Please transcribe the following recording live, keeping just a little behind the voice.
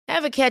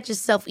Ever catch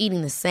yourself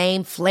eating the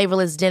same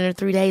flavorless dinner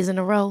 3 days in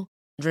a row?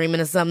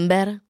 Dreaming of something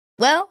better?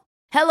 Well,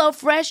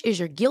 HelloFresh is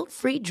your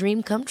guilt-free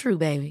dream come true,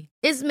 baby.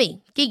 It's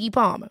me, Keke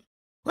Palmer.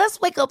 Let's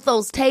wake up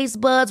those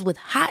taste buds with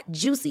hot,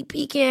 juicy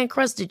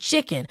pecan-crusted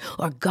chicken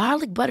or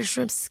garlic butter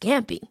shrimp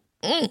scampi.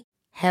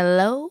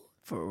 Hello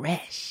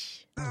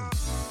Fresh.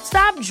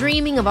 Stop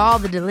dreaming of all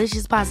the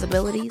delicious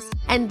possibilities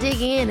and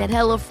dig in at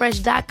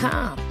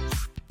HelloFresh.com.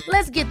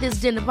 Let's get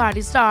this dinner party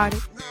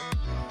started.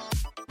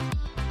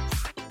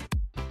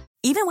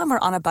 Even when we're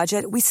on a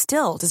budget, we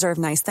still deserve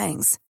nice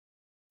things.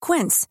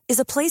 Quince is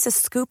a place to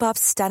scoop up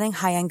stunning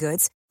high-end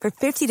goods for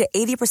 50 to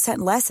 80%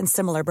 less than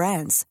similar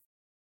brands.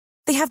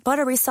 They have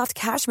buttery soft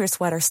cashmere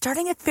sweaters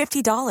starting at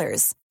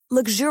 $50,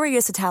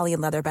 luxurious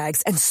Italian leather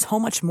bags, and so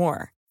much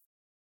more.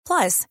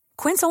 Plus,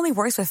 Quince only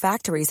works with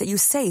factories that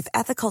use safe,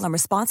 ethical, and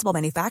responsible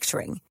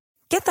manufacturing.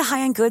 Get the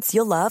high-end goods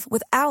you'll love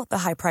without the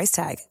high price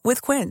tag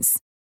with Quince.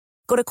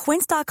 Go to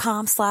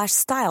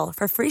quince.com/style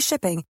for free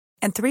shipping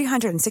and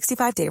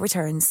 365-day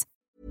returns.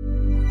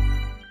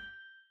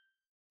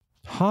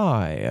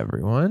 Hi,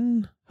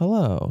 everyone.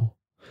 Hello.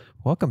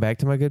 Welcome back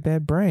to My Good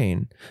Bad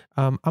Brain.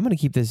 I'm going to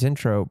keep this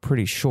intro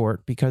pretty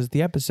short because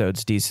the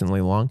episode's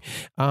decently long.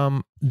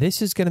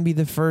 This is going to be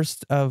the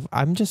first of,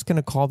 I'm just going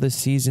to call this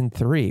season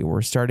 3.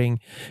 We're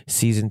starting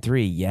season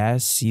 3.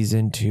 Yes,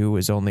 season 2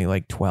 is only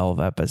like 12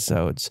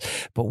 episodes,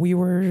 but we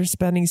were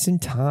spending some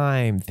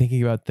time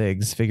thinking about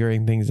things,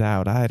 figuring things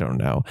out. I don't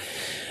know.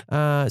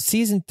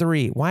 Season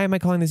 3. Why am I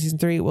calling this season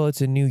 3? Well,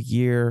 it's a new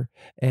year,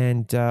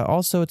 and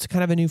also it's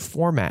kind of a new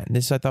format. And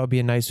this I thought would be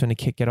a nice one to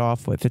kick it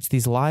off with. It's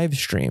these live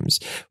streams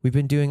we've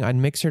been doing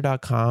on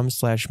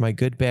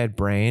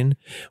mixer.com/mygoodbadbrain.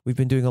 We've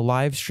been doing a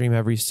live stream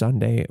every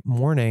Sunday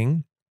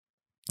morning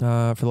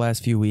for the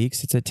last few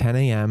weeks. It's at 10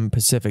 a.m.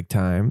 Pacific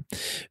time.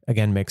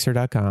 Again,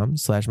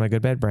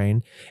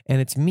 mixer.com/mygoodbadbrain.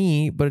 And it's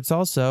me, but it's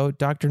also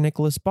Dr.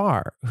 Nicholas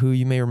Barr, who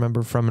you may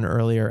remember from an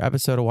earlier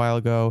episode a while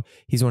ago.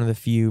 He's one of the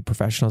few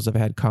professionals I've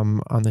had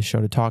come on the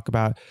show to talk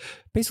about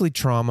basically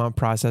trauma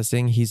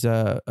processing. He's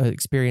an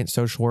experienced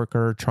social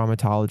worker,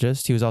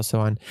 traumatologist. He was also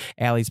on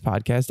Allie's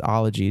podcast,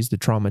 Ologies, the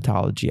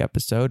traumatology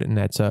episode. And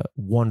that's a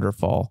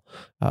wonderful,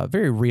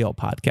 very real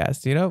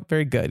podcast,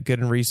 very good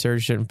and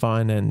researched and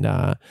fun.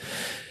 And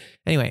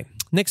anyway,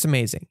 Nick's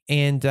amazing.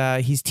 And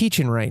he's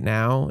teaching right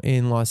now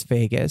in Las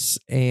Vegas.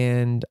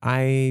 And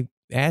I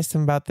asked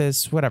him about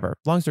this, whatever.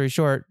 Long story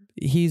short,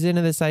 he's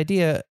into this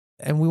idea,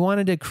 and we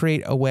wanted to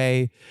create a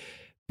way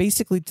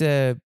basically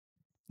to,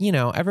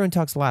 everyone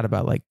talks a lot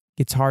about like,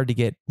 it's hard to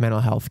get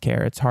mental health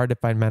care. It's hard to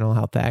find mental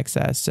health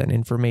access and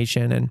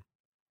information. And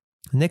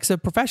Nick's a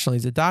professional.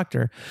 He's a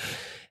doctor.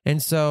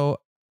 And so,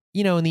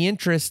 in the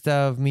interest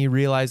of me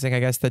realizing, I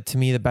guess, that to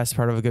me, the best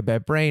part of a good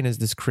bad brain is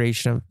this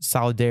creation of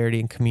solidarity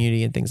and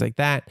community and things like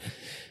that.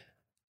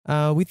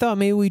 We thought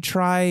maybe we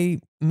try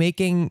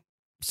making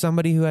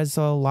somebody who has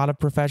a lot of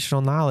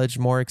professional knowledge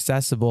more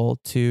accessible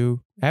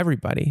to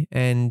everybody.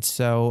 And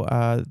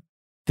so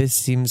this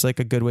seems like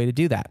a good way to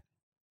do that.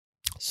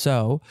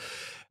 So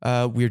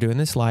we're doing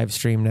this live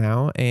stream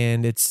now,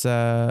 and it's,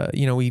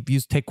 we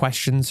take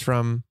questions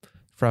from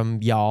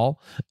y'all.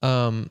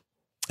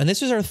 And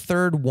this was our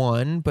third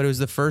one, but it was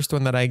the first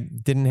one that I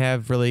didn't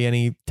have really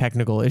any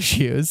technical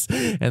issues,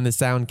 and the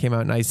sound came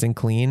out nice and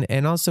clean.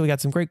 And also we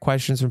got some great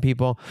questions from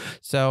people.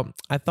 So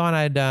I thought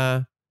I'd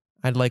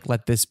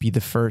let this be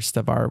the first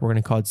of we're going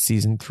to call it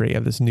season 3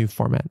 of this new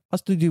format. I'll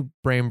still do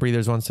brain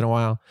breathers once in a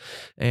while.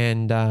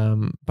 And,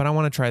 but I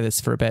want to try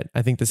this for a bit.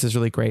 I think this is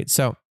really great.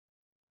 So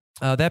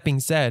that being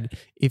said,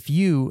 if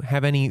you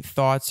have any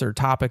thoughts or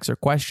topics or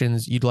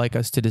questions you'd like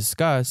us to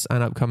discuss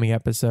on upcoming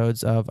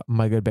episodes of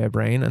My Good Bad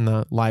Brain in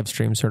the live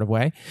stream sort of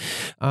way,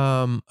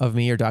 of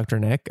me or Dr.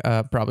 Nick,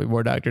 probably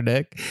more Dr.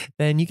 Nick,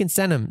 then you can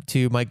send them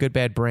to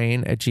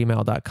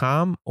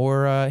mygoodbadbrain@gmail.com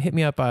or hit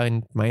me up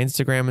on my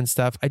Instagram and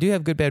stuff. I do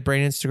have Good Bad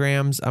Brain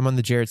Instagrams. I'm on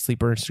the Jared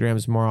Sleeper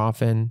Instagrams more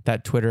often,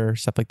 that Twitter,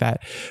 stuff like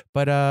that.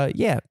 But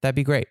yeah, that'd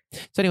be great.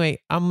 So anyway,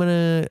 I'm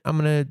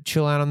gonna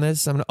chill out on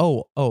this.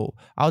 I'll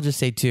just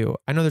say too,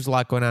 I know there's a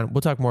lot going on.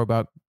 We'll talk more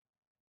about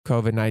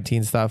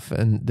COVID-19 stuff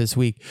and this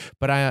week,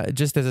 but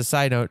just as a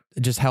side note,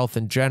 just health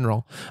in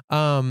general.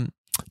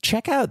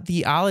 Check out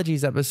the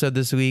Ologies episode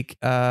this week.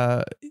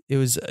 It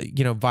was,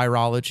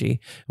 virology.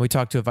 We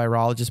talked to a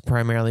virologist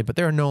primarily, but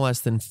there are no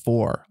less than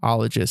 4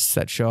 ologists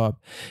that show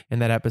up in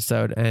that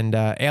episode. And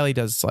Allie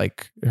does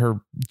like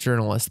her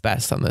journalist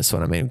best on this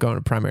one. I mean, going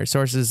to primary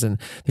sources, and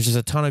there's just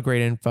a ton of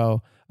great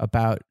info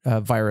about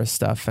virus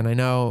stuff. And I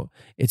know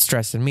it's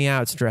stressing me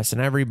out, it's stressing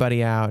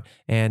everybody out,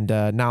 and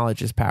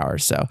knowledge is power.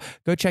 So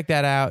go check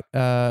that out.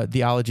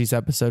 The Ologies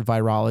episode,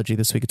 Virology,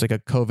 this week. It's like a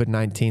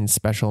COVID-19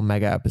 special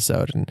mega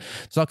episode. And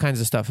there's all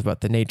kinds of stuff about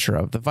the nature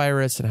of the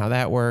virus and how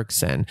that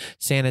works, and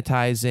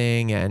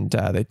sanitizing. And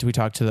we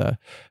talked to the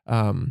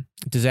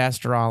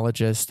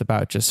disasterologist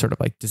about just sort of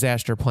like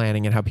disaster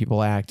planning and how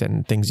people act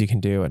and things you can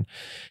do. And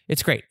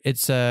it's great.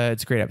 It's a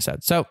great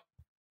episode. So,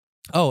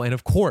 oh, and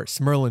of course,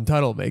 Merlin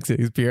Tuttle makes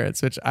his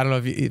appearance, which I don't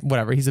know if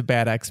whatever. He's a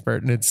bat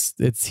expert, and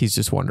he's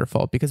just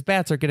wonderful, because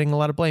bats are getting a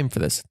lot of blame for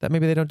this that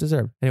maybe they don't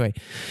deserve. Anyway,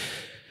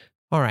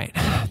 All right.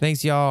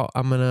 Thanks, y'all.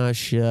 I'm going to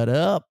shut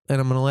up and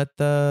I'm going to let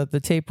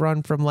the tape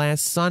run from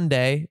last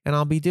Sunday, and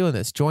I'll be doing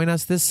this. Join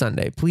us this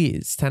Sunday,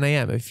 please, 10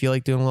 a.m. if you feel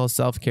like doing a little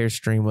self-care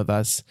stream with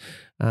us.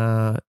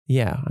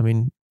 Yeah, I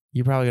mean,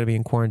 you're probably going to be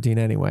in quarantine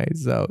anyway,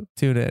 so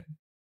tune in.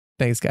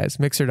 Thanks, guys.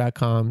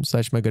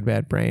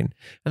 Mixer.com/mygoodbadbrain. And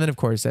then, of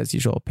course, as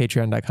usual,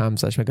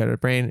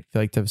 patreon.com/mygoodbadbrain if you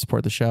like to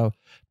support the show.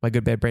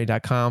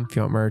 Mygoodbadbrain.com if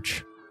you want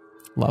merch.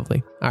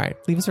 Lovely. All right.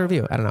 Leave us a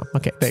review. I don't know.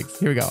 Okay, thanks.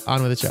 Here we go.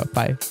 On with the show.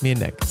 Bye. Me and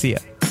Nick. See ya.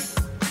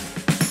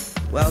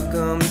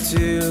 Welcome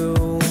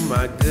to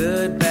my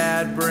good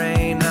bad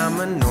brain.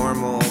 I'm a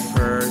normal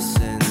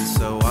person,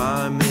 so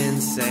I'm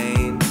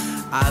insane.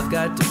 I've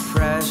got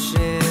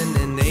depression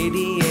and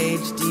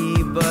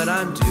ADHD, but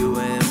I'm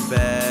doing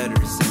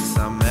better since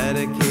I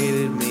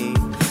medicated me.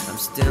 I'm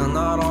still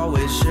not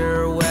always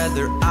sure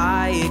whether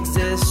I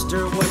exist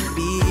or what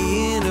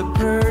being a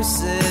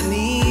person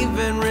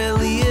even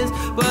really is,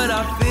 but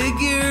I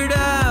figured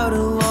out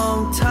a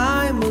long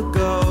time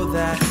ago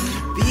that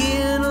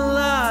being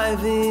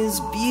alive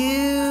is beautiful.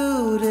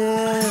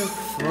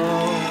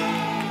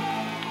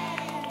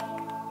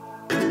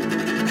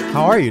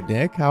 How are you,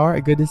 Nick?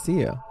 Good to see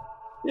you.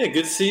 Yeah,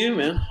 good to see you,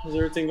 man. How's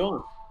everything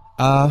going?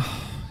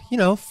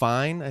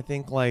 Fine. I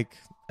think like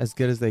as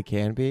good as they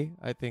can be.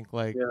 I think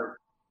like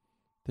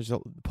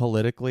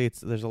politically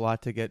there's a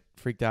lot to get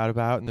freaked out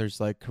about, and there's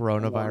like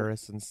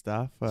coronavirus and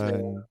stuff.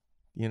 And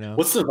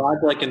what's the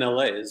vibe like in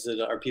LA?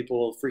 Are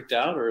people freaked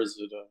out, or is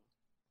it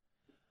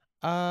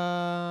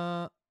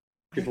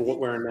people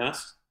wearing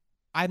masks?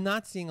 I'm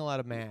not seeing a lot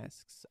of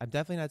masks. I'm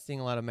definitely not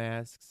seeing a lot of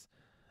masks.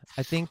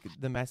 I think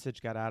the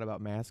message got out about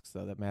masks,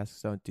 though, that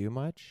masks don't do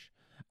much.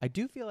 I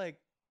do feel like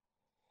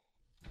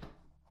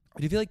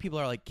people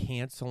are like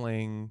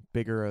canceling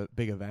big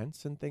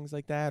events and things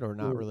like that, or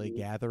not really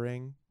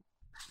gathering.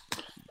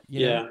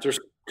 You know? There's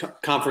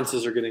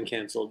conferences are getting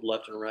canceled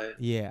left and right.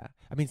 Yeah,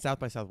 I mean South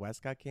by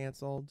Southwest got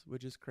canceled,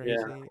 which is crazy.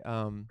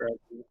 Yeah.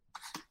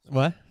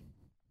 What?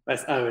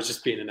 I was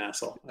just being an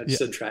asshole. I just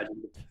said tragedy.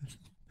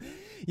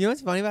 You know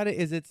what's funny about it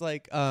is it's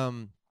like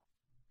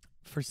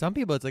for some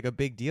people it's like a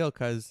big deal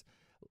because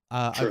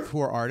who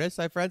are artists,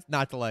 I have friends,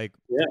 not to like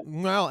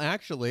well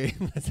actually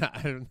because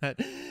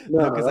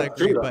I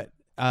agree, but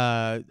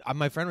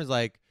my friend was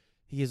like,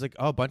 he's like,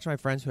 oh, a bunch of my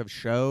friends who have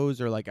shows,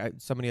 or like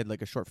somebody had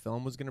like a short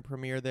film was going to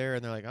premiere there,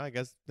 and they're like, oh, I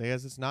guess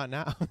it's not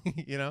now.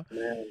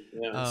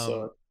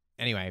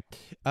 Anyway,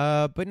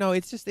 but no,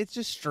 it's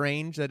just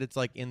strange that it's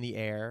like in the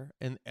air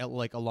and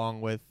like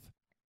along with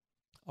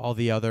all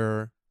the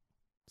other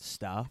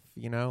stuff,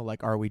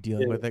 like, are we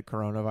dealing with it?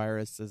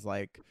 Coronavirus is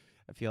like,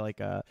 I feel like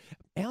Allie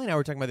and I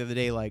were talking about the other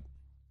day, like,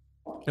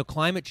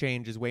 climate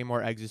change is way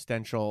more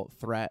existential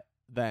threat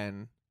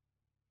than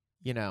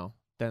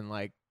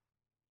like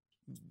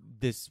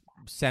this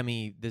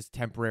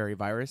temporary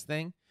virus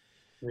thing.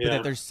 But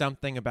that there's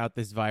something about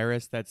this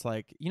virus that's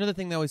like, the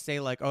thing they always say,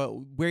 like,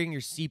 oh, wearing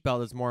your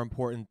seatbelt is more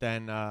important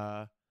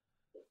than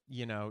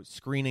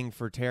screening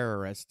for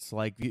terrorists.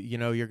 Like,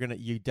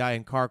 you die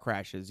in car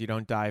crashes. You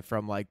don't die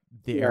from like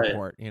the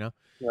airport,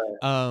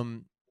 Right.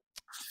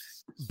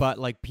 But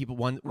like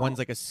one's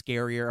like a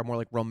more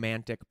like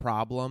romantic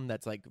problem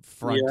that's like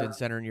front and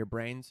center in your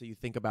brain. So you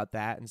think about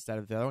that instead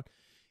of the other one.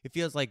 It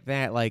feels like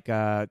that, like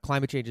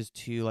climate change is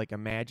too like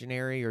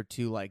imaginary or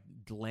too like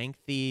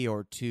lengthy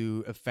or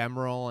too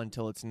ephemeral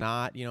until it's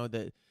not,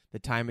 the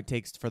time it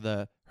takes for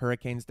the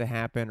hurricanes to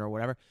happen or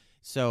whatever.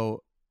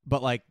 So,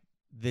 but like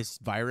this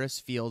virus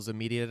feels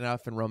immediate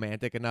enough and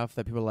romantic enough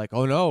that people are like,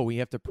 oh no, we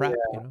have to prep,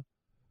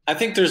 I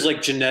think there's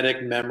like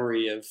genetic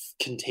memory of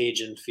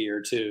contagion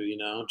fear too,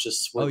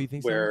 just you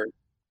think so?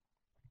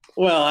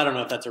 Well, I don't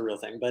know if that's a real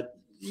thing, but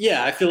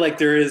yeah, I feel like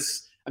there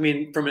is, I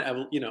mean, from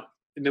an,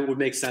 it would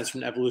make sense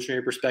from an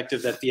evolutionary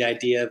perspective that the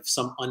idea of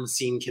some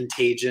unseen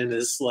contagion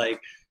is like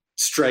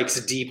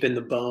strikes deep in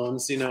the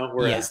bones,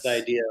 whereas the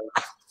idea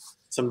of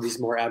some of these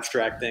more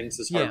abstract things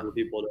is hard for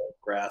people to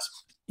grasp.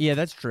 Yeah,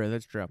 that's true. I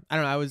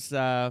don't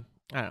know.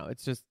 I don't know.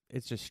 It's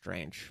just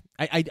strange.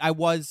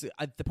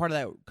 The part of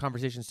that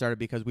conversation started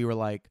because we were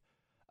like,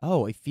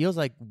 oh, it feels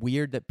like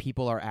weird that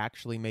people are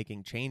actually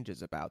making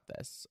changes about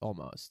this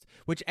almost,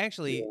 which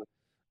actually,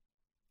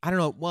 I don't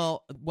know.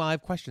 Well, I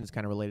have questions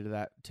kind of related to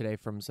that today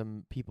from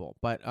some people,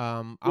 but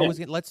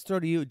let's throw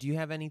to you. Do you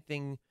have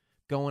anything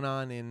going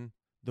on in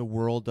the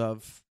world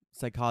of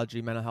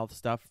psychology, mental health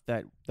stuff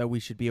that we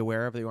should be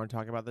aware of that you want to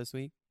talk about this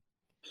week?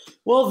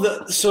 Well, the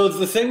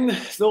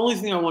only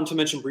thing I want to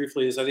mention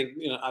briefly is I think,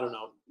 I don't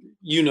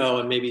know,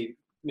 and maybe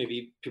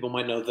people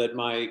might know that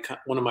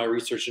one of my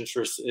research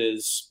interests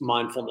is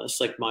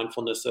mindfulness, like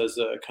mindfulness as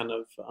a kind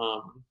of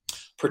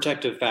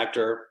protective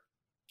factor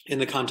in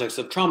the context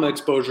of trauma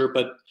exposure.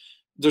 But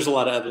there's a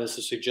lot of evidence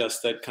to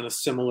suggest that kind of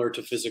similar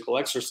to physical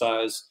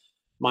exercise,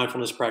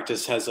 mindfulness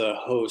practice has a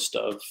host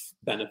of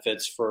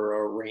benefits for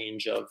a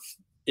range of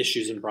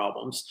issues and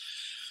problems.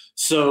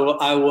 So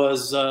I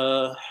was,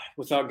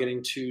 without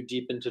getting too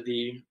deep into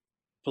the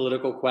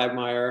political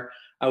quagmire,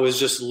 I was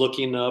just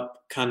looking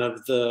up kind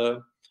of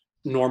the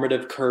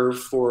normative curve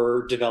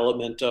for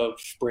development of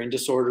brain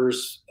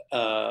disorders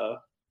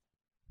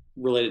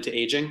related to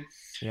aging.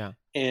 Yeah.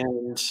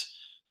 And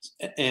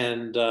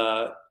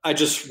I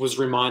just was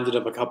reminded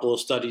of a couple of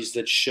studies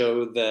that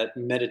show that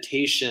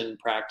meditation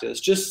practice,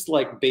 just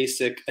like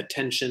basic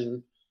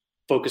attention,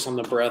 focus on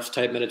the breath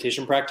type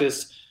meditation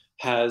practice,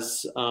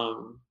 has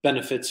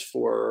benefits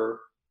for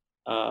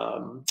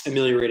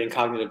ameliorating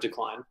cognitive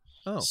decline.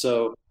 Oh.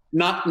 So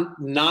not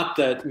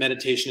that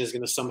meditation is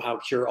going to somehow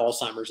cure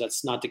Alzheimer's.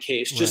 That's not the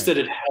case. Just Right.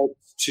 that it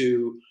helps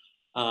to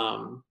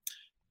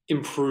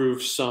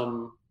improve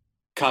some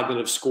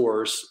cognitive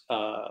scores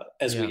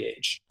as we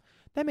age.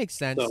 That makes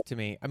sense So, to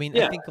me. I mean,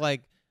 yeah. I think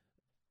like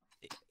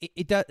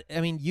it does.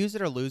 I mean, use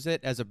it or lose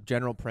it as a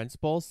general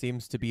principle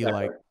seems to be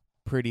Exactly. like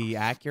pretty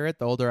accurate.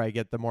 The older I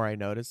get, the more I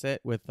notice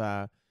it with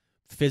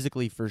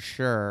physically for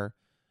sure.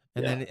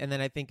 And Yeah.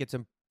 then I think it's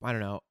I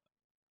don't know.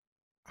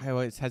 I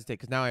always hesitate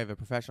because now I have a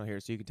professional here,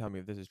 so you can tell me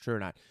if this is true or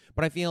not.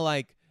 But I feel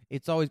like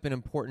it's always been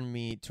important to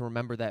me to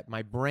remember that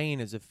my brain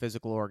is a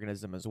physical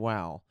organism as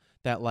well.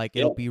 That like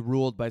it'll be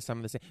ruled by some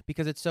of the same,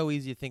 because it's so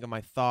easy to think of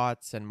my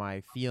thoughts and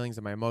my feelings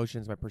and my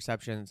emotions, my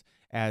perceptions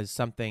as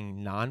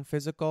something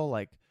non-physical,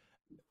 like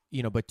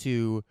but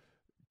to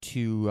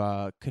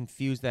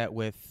confuse that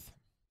with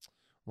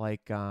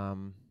like I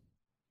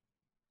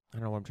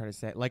don't know what I'm trying to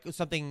say. Like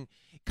something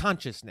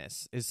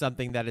consciousness is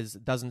something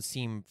that doesn't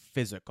seem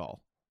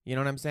physical. You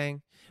know what I'm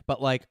saying?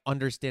 But like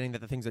understanding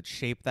that the things that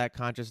shape that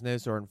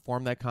consciousness or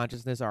inform that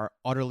consciousness are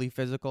utterly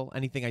physical.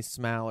 Anything I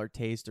smell or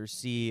taste or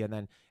see, and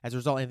then as a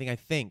result, anything I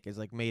think is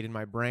like made in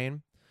my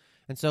brain.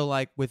 And so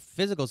like with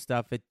physical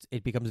stuff,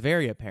 it becomes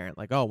very apparent.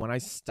 Like, oh, when I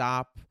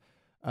stop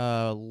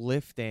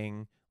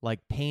lifting, like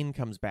pain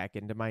comes back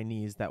into my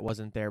knees that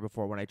wasn't there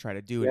before when I try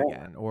to do it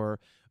again, or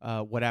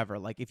whatever.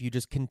 Like if you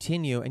just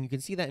continue, and you can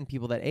see that in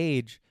people that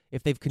age,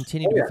 if they've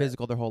continued to be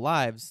physical their whole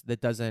lives, they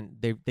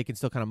can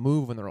still kind of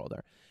move when they're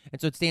older. And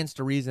so it stands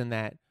to reason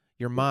that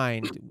your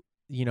mind,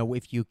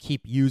 if you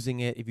keep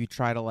using it, if you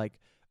try to like,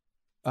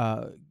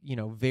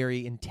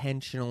 very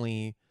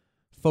intentionally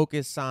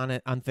focus on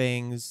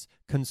things,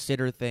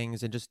 consider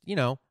things, and just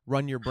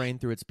run your brain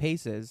through its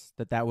paces,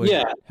 that would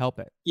help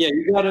it. Yeah,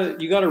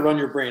 you gotta run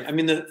your brain. I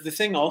mean, the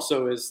thing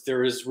also is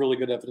there is really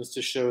good evidence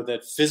to show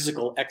that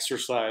physical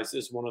exercise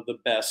is one of the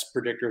best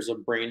predictors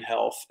of brain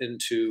health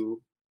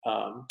into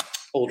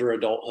older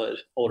adulthood.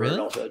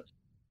 Really?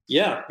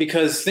 Yeah,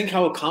 because think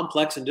how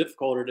complex and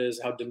difficult it is,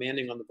 how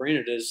demanding on the brain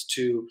it is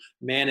to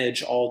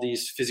manage all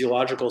these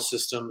physiological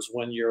systems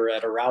when you're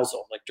at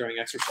arousal, like during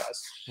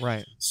exercise.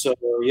 Right. So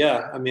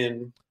yeah, I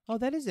mean. Oh,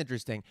 that is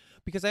interesting,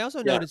 because I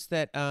also noticed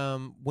that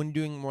when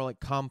doing more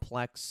like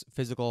complex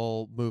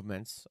physical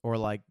movements or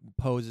like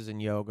poses in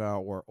yoga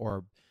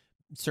or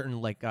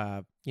certain like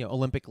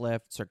Olympic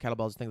lifts or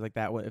kettlebells, things like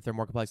that, if they're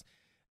more complex,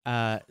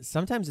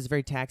 sometimes it's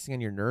very taxing on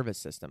your nervous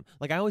system.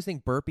 Like I always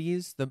think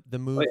burpees, the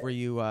move where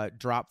you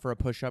drop for a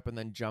push up and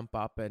then jump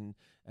up and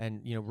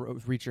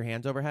reach your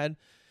hands overhead,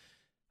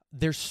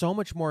 they're so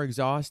much more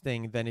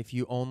exhausting than if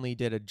you only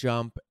did a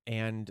jump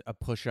and a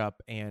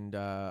push-up and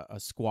a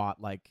squat,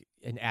 like,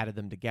 and added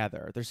them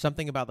together. There's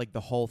something about like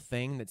the whole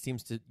thing that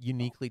seems to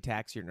uniquely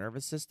tax your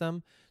nervous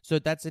system. So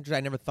that's interesting.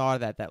 I never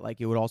thought of that like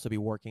it would also be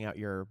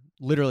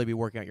literally be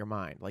working out your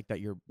mind, like that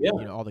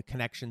all the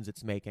connections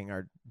it's making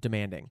are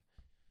demanding.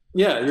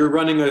 Yeah, you're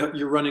running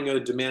a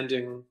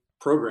demanding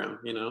program,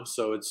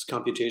 so it's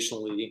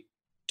computationally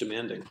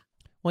demanding.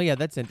 Well, yeah,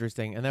 that's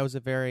interesting. And that was a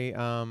very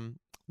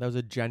that was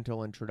a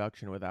gentle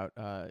introduction without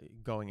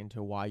going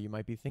into why you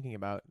might be thinking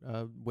about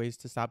ways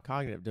to stop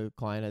cognitive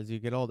decline as you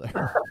get older.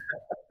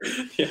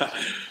 Yeah.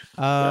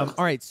 All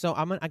right, so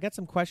I got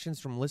some questions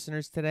from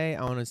listeners today.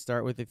 I want to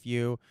start with a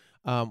few.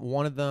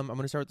 One of them, I'm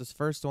going to start with this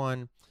first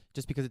one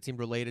just because it seemed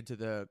related to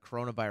the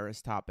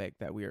coronavirus topic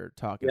that we were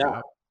talking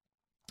about.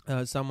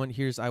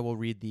 I will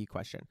read the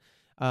question.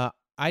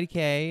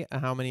 IDK,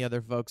 how many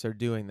other folks are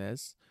doing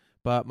this?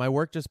 But my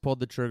work just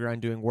pulled the trigger on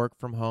doing work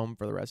from home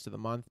for the rest of the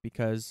month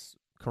because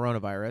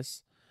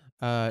coronavirus.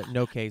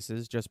 No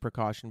cases, just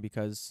precaution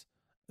because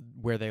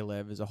where they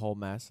live is a whole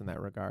mess in that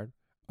regard.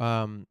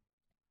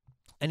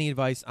 Any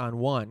advice on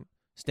 1,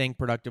 staying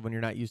productive when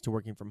you're not used to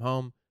working from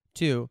home?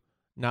 2,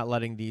 not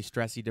letting the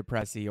stressy,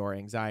 depressy, or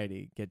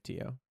anxiety get to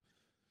you?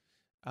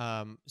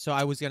 So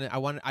I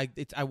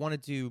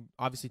wanted to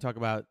obviously talk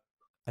about,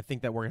 I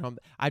think that working home.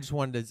 I just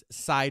wanted to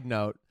side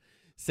note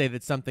say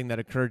that something that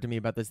occurred to me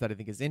about this that I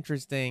think is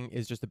interesting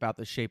is just about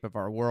the shape of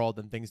our world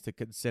and things to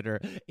consider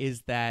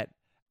is that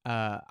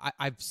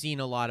I've seen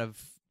a lot of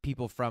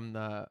people from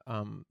the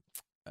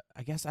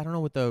I guess I don't know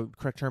what the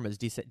correct term is,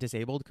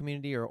 disabled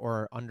community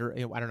or under,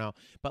 I don't know,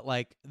 but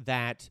like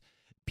that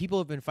people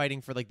have been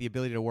fighting for like the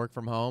ability to work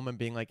from home and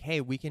being like,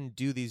 hey, we can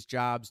do these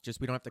jobs,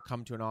 just we don't have to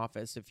come to an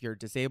office if you're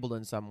disabled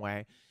in some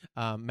way,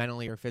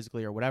 mentally or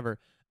physically or whatever,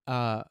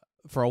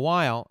 for a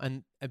while.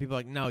 And people are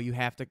like, no, you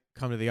have to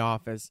come to the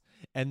office.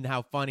 And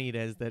how funny it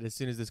is that as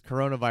soon as this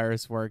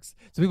coronavirus works,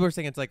 so people are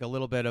saying it's like a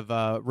little bit of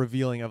a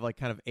revealing of like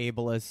kind of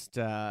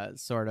ableist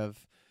sort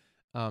of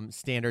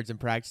standards and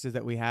practices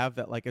that we have,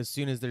 that like as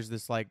soon as there's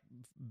this like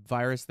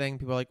virus thing,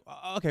 people are like,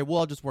 "Oh, okay, well,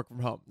 I'll just work from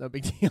home, no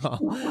big deal."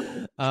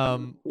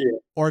 Yeah.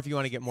 Or if you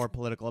want to get more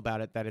political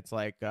about it, that it's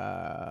like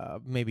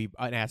maybe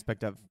an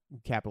aspect of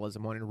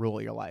capitalism wanting to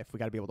rule your life. We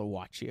got to be able to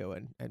watch you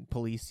and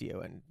police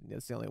you, and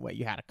it's the only way.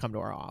 You had to come to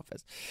our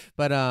office.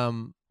 But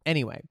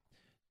anyway,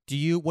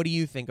 what do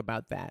you think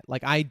about that?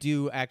 Like, I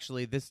do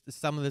actually.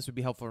 Some of this would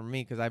be helpful for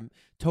me because I'm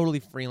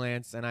totally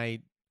freelance and I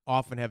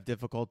often have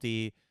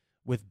difficulty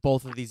with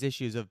both of these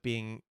issues of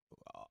being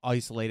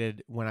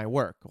isolated when I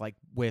work, like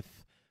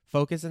with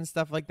focus and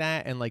stuff like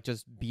that, and like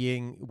just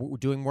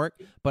doing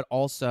work, but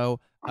also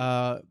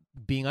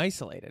being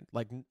isolated.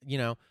 Like, you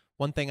know,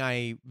 one thing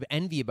I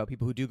envy about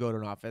people who do go to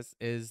an office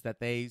is that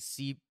they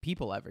see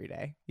people every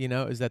day, you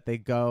know, is that they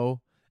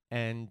go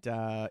and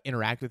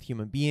interact with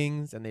human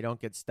beings, and they don't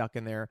get stuck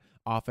in their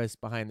office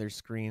behind their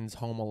screens,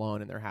 home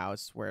alone in their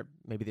house where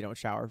maybe they don't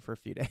shower for a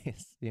few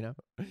days, you know?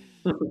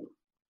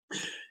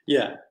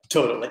 Yeah,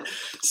 totally.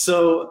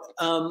 So,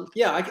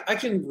 I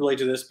can relate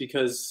to this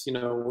because, you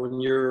know,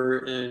 when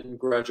you're in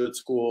graduate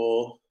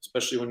school,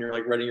 especially when you're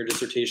like writing your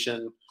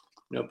dissertation,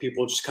 you know,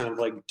 people just kind of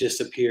like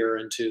disappear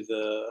into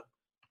the,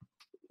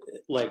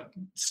 like,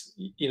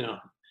 you know,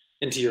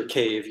 into your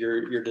cave,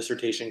 your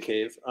dissertation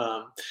cave.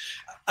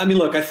 I mean,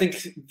 look, I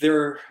think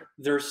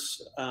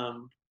there's,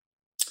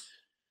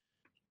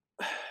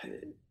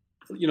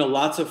 you know,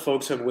 lots of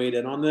folks have weighed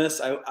in on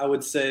this. I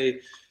would say,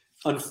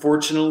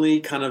 unfortunately,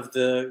 kind of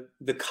the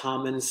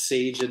common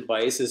sage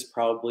advice is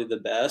probably the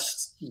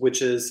best,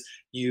 which is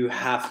you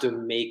have to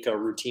make a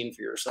routine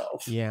for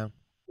yourself. Yeah.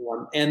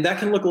 And that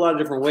can look a lot of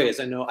different ways.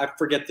 I know I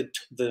forget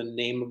the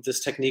name of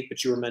this technique,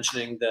 but you were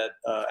mentioning that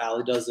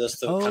Ali does this.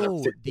 The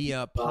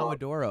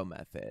Pomodoro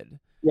method.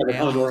 Yeah, the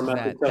Pomodoro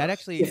method. That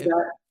actually,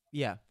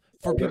 yeah.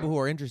 For people who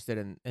are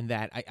interested in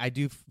that, I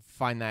do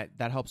find that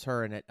helps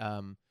her, and it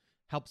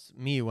helps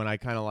me when I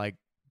kind of like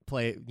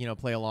play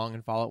along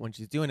and follow it when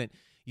she's doing it.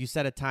 You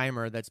set a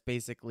timer that's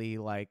basically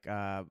like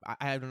I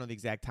don't know the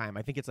exact time.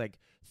 I think it's like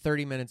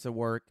 30 minutes of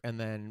work and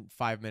then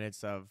 5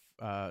 minutes of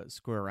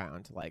screw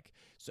around, like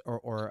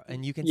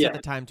and you can set the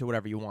time to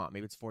whatever you want.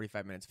 Maybe it's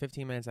 45 minutes,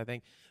 15 minutes, I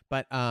think.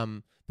 But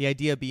the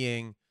idea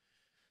being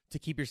to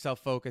keep yourself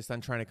focused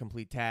on trying to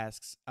complete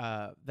tasks.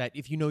 That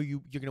if you know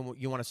you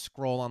want to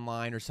scroll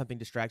online or something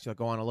distracts you,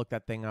 like, oh, I want to look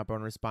that thing up or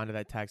want to respond to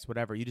that text,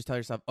 whatever. You just tell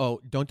yourself, oh,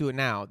 don't do it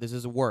now. This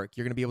is work.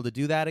 You're going to be able to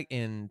do that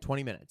in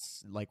 20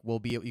 minutes. Like, you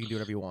can do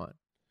whatever you want.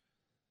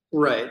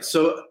 Right.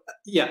 So,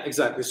 yeah,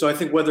 exactly. So I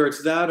think whether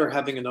it's that or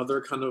having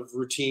another kind of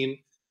routine,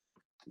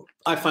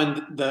 I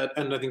find that,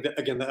 and I think that,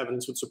 again, the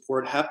evidence would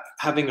support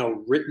having a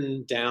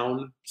written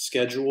down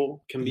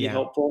schedule can be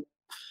helpful.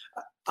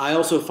 I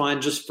also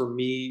find, just for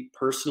me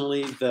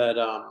personally, that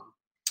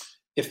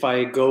if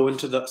I go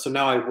into so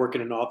now I work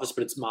in an office,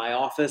 but it's my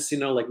office, you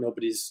know, like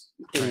nobody's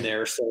in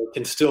there, so it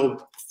can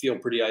still feel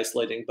pretty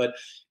isolating. But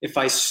if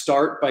I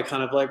start by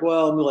kind of like,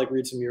 well, let me like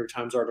read some New York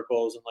Times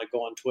articles and like go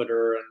on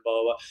Twitter and blah,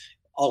 blah, blah,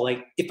 I'll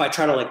like, if I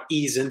try to like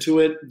ease into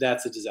it,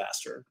 that's a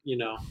disaster, you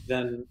know,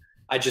 then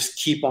I just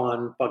keep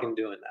on fucking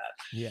doing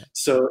that. Yeah.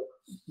 So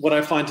what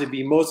I find to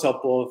be most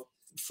helpful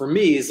for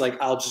me is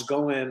like, I'll just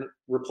go in,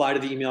 reply to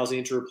the emails I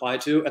need to reply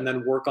to, and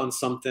then work on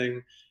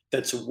something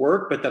that's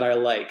work, but that I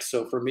like.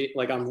 So for me,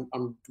 like I'm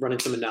running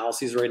some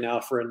analyses right now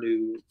for a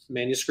new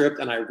manuscript,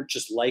 and I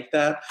just like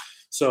that.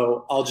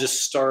 So I'll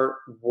just start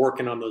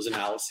working on those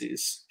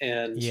analyses.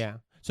 And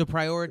so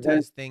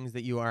prioritize things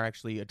that you are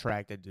actually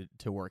attracted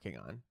to working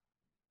on.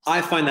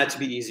 I find that to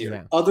be easier.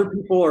 Yeah. Other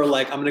people are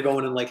like, I'm going to go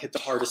in and like hit the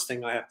hardest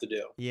thing I have to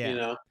do. Yeah. You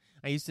know?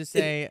 I used to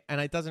say, and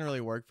it doesn't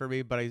really work for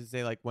me, but I used to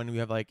say, like, when we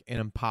have like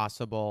an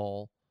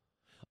impossible,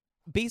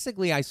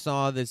 basically I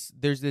saw this,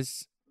 there's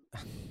this,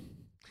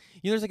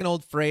 there's like an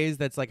old phrase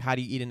that's like, how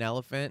do you eat an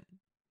elephant?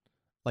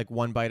 Like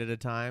one bite at a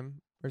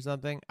time or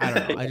something. I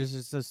don't know.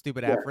 It's a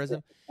stupid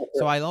aphorism.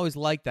 So I always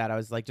liked that. I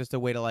was like, just a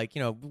way to like,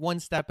 one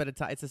step at a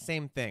time. It's the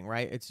same thing,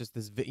 right? It's just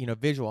this,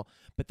 visual.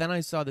 But then I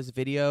saw this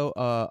video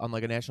on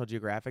like a National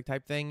Geographic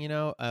type thing,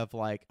 of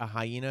like a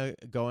hyena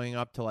going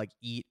up to like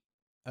eat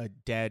a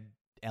dead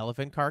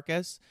elephant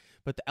carcass,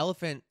 but the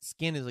elephant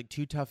skin is like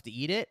too tough to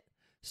eat it.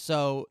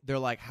 So they're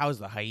like, how's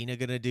the hyena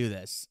gonna do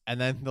this?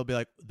 And then they'll be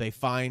like, they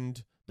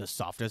find the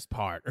softest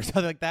part or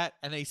something like that,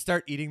 and they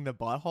start eating the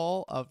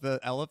butthole of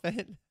the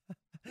elephant.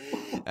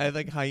 And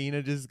like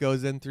hyena just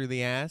goes in through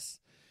the ass.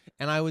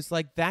 And I was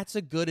like, that's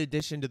a good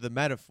addition to the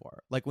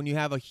metaphor. Like when you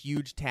have a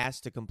huge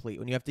task to complete,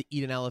 when you have to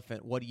eat an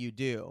elephant, what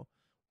do?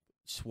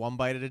 Just one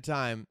bite at a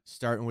time,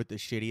 starting with the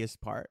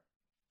shittiest part.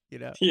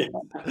 Yeah.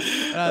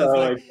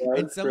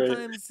 And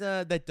sometimes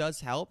that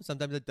does help.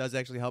 Sometimes it does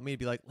actually help me to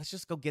be like, let's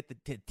just go get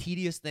the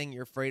tedious thing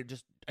you're afraid of.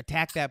 Just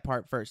attack that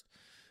part first.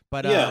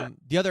 But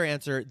the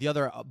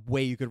other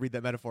way you could read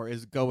that metaphor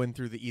is go in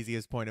through the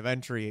easiest point of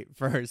entry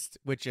first,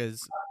 which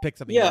is pick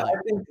something. Yeah, I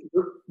think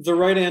the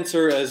right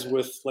answer, as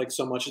with like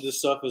so much of this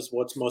stuff, is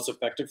what's most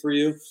effective for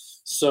you.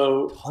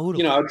 So,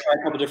 totally. I would try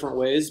a couple different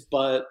ways,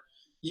 but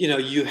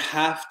you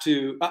have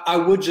to, I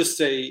would just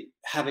say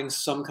having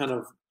some kind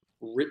of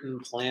written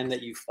plan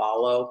that you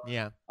follow,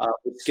 Yeah.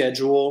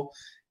 schedule,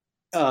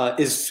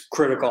 is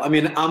critical. I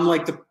mean, I'm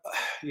like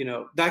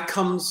that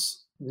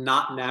comes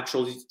not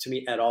naturally to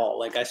me at all.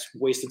 Like I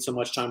wasted so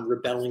much time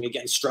rebelling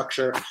against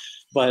structure,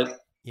 but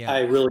Yeah.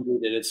 I really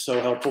need it. It's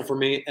so helpful for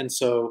me. And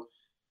so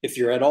if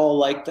you're at all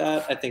like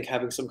that, I think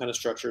having some kind of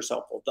structure is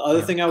helpful. The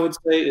other thing I would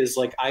say is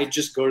like, I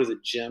just go to the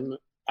gym.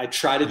 I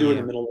try to do it in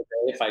the middle of the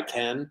day if I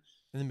can.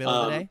 In the middle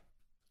of the day?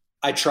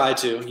 I try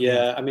to,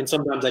 Yeah. I mean,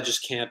 sometimes I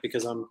just can't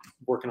because I'm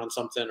working on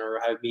something or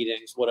I have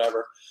meetings,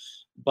 whatever.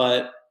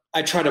 But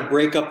I try to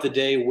break up the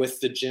day with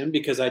the gym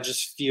because I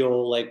just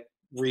feel like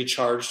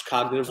recharged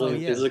cognitively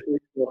and physically.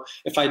 So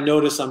if I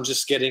notice I'm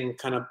just getting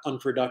kind of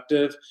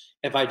unproductive,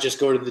 if I just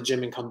go to the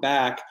gym and come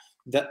back,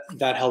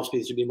 that helps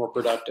me to be more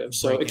productive.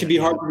 So it can be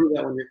hard to do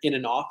that when you're in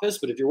an office,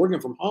 but if you're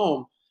working from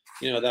home,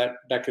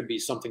 that could be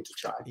something to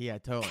try. Yeah,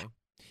 totally.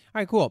 All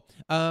right, cool.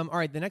 All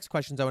right, the next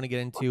questions I want to get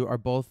into are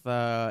both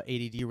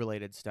ADD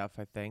related stuff,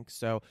 I think.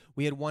 So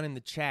we had one in the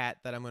chat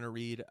that I'm going to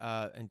read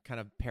and kind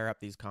of pair up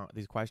these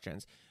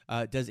questions.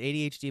 Does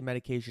ADHD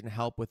medication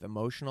help with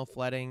emotional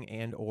flooding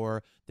and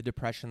or the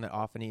depression that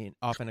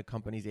often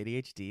accompanies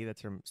ADHD?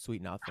 That's from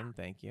Sweet Nothing.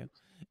 Thank you.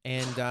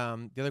 And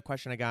the other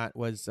question I got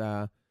was,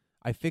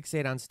 I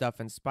fixate on stuff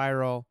and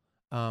spiral.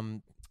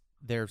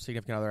 Their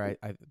significant other,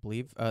 I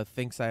believe,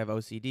 thinks I have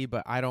OCD,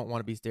 but I don't want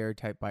to be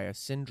stereotyped by a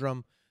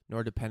syndrome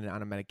nor dependent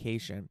on a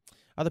medication.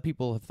 Other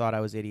people have thought I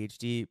was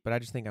ADHD, but I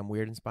just think I'm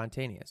weird and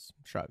spontaneous.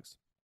 Shrugs.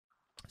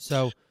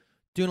 So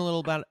doing a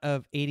little bit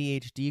of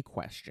ADHD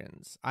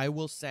questions. I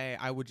would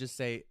just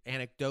say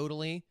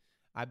anecdotally,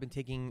 I've been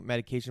taking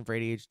medication for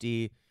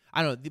ADHD.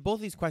 I don't know. Both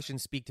of these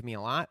questions speak to me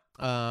a lot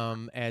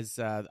as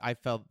I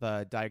felt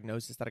the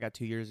diagnosis that I got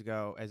 2 years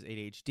ago as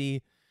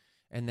ADHD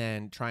and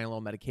then trying a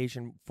little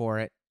medication for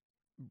it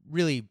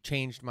really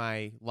changed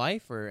my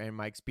life and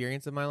my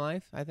experience of my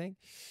life, I think.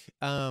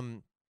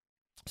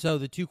 So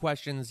the two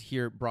questions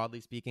here, broadly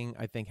speaking,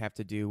 I think have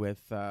to do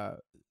with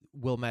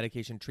will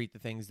medication treat the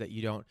things that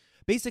you don't.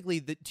 Basically,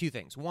 the two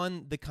things.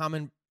 One, the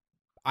common,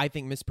 I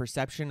think,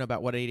 misperception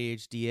about what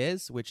ADHD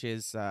is, which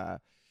is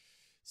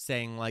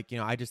saying like,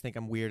 I just think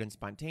I'm weird and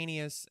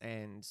spontaneous,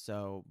 and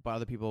so, but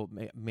other people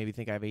maybe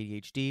think I have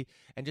ADHD,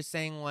 and just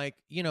saying like,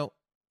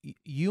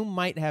 you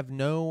might have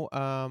no,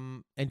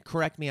 and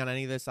correct me on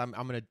any of this. I'm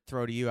going to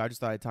throw to you. I just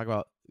thought I'd talk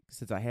about,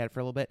 since I had it for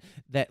a little bit,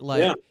 that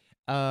like,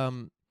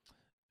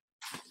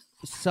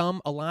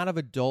 a lot of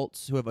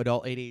adults who have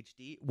adult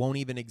ADHD won't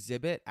even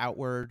exhibit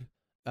outward.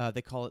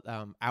 They call it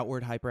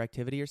outward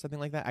hyperactivity or something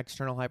like that.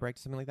 External hyperactivity,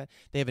 something like that.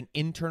 They have an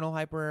internal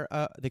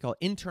they call it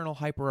internal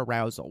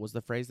hyperarousal was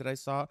the phrase that I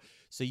saw.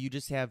 So you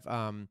just have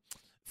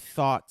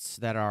thoughts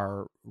that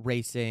are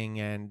racing,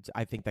 and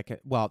I think that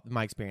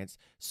my experience,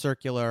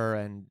 circular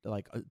and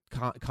like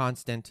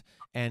constant,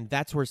 and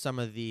that's where some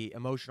of the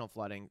emotional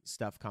flooding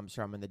stuff comes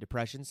from. And the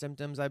depression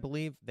symptoms, I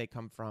believe, they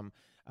come from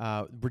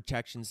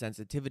rejection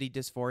sensitivity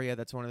dysphoria.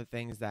 That's one of the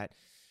things that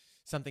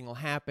something will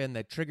happen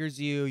that triggers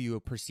you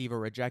perceive a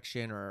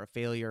rejection or a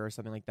failure or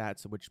something like that,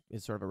 so which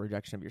is sort of a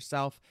rejection of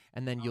yourself,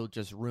 and then you'll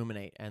just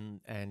ruminate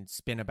and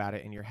spin about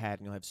it in your head,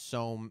 and you'll have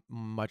so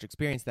much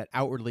experience that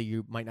outwardly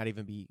you might not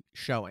even be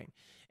showing.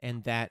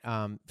 And that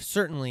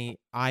certainly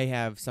I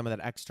have some of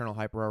that external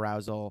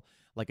hyperarousal,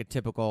 like a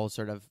typical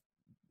sort of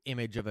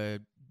image of a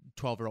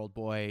 12-year-old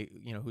boy,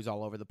 who's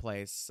all over the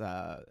place,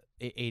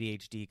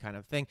 ADHD kind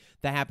of thing.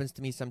 That happens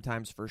to me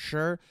sometimes for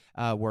sure,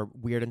 where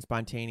weird and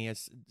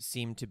spontaneous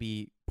seem to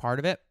be part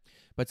of it.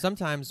 But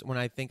sometimes when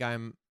I think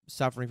I'm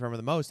suffering from it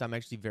the most, I'm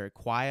actually very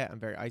quiet. I'm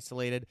very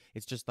isolated.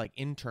 It's just like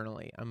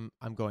internally,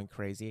 I'm going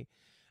crazy.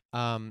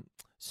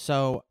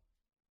 So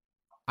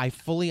I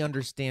fully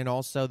understand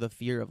also the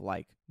fear of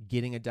like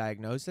getting a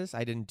diagnosis.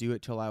 I didn't do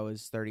it till I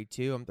was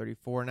 32. I'm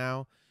 34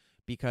 now.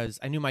 Because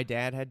I knew my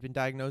dad had been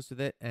diagnosed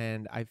with it,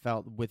 and I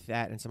felt with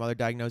that and some other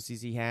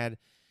diagnoses he had,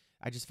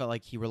 I just felt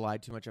like he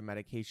relied too much on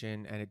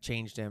medication, and it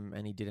changed him,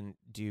 and he didn't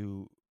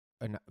do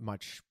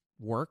much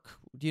work,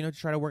 to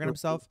try to work on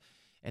himself,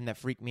 and that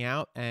freaked me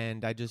out.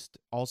 And I just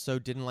also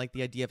didn't like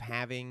the idea of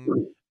having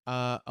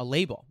a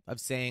label of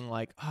saying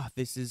like, oh,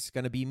 this is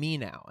going to be me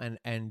now,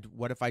 and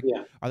what if are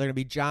there going to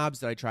be jobs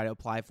that I try to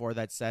apply for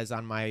that says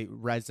on my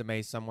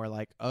resume somewhere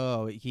like,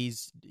 oh,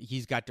 he's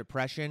got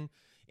depression,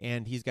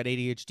 and he's got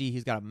ADHD,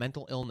 he's got a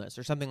mental illness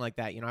or something like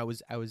that. I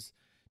was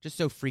just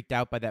so freaked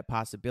out by that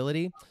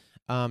possibility.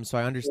 So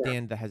I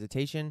understand the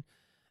hesitation.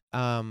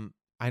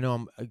 I know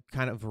I'm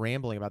kind of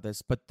rambling about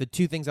this, but the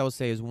two things I will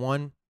say is,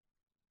 one,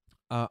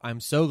 I'm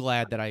so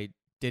glad that I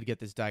did get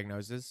this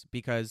diagnosis,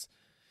 because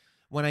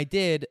when I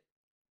did,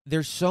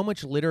 there's so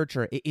much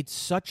literature. It's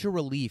such a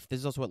relief. This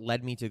is also what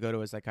led me to go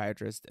to a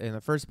psychiatrist in the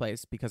first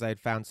place, because I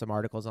had found some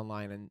articles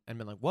online and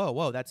been like,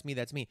 whoa, that's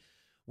me,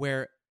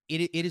 where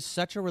it is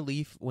such a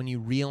relief when you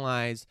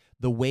realize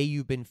the way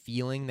you've been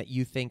feeling that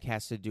you think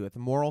has to do with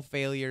moral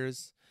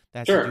failures,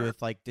 that has to do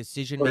with like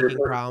decision-making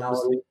problems.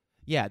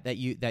 Yeah,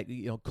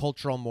 that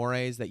cultural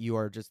mores, that you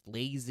are just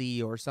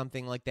lazy or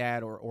something like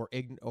that, or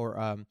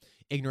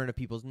ignorant of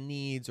people's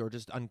needs, or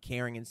just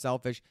uncaring and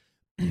selfish.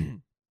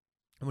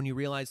 And when you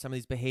realize some of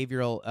these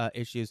behavioral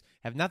issues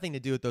have nothing to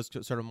do with those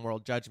sort of moral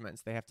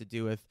judgments, they have to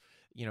do with,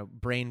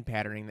 brain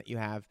patterning that you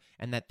have,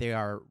 and that they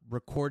are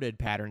recorded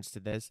patterns to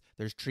this.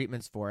 There's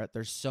treatments for it.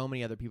 There's so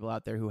many other people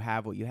out there who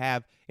have what you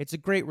have. It's a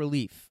great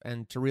relief.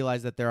 And to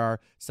realize that there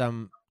are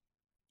some,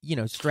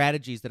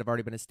 strategies that have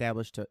already been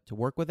established to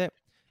work with it.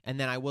 And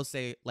then I will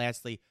say,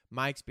 lastly,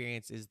 my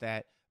experience is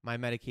that my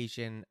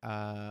medication,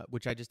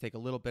 which I just take a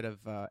little bit of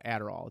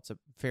Adderall, it's a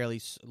fairly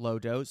low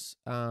dose,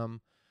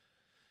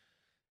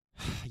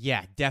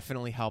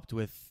 definitely helped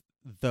with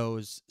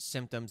those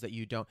symptoms that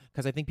you don't,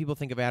 because I think people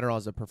think of Adderall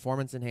as a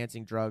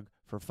performance-enhancing drug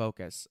for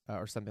focus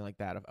or something like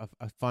that,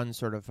 a fun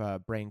sort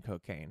of brain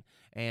cocaine.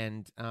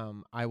 And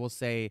I will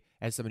say,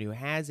 as somebody who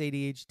has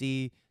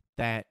ADHD,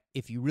 that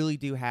if you really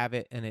do have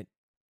it and it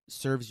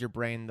serves your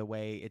brain the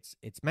way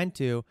it's meant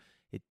to,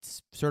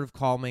 it's sort of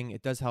calming.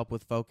 It does help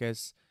with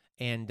focus.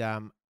 And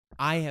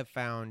I have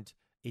found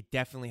it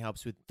definitely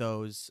helps with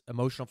those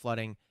emotional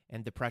flooding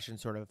and depression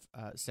sort of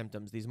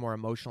symptoms, these more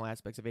emotional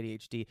aspects of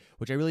ADHD,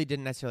 which I really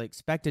didn't necessarily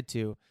expect it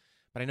to.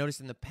 But I noticed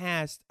in the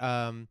past,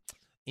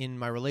 in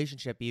my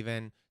relationship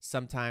even,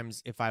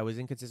 sometimes if I was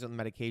inconsistent with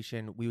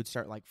medication, we would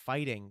start like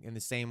fighting in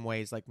the same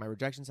ways. Like my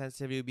rejection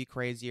sensitivity would be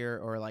crazier,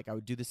 or like I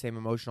would do the same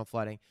emotional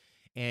flooding.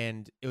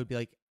 And it would be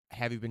like,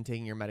 have you been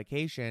taking your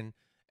medication?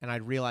 And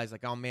I'd realize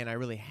like, oh man, I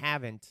really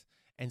haven't.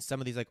 And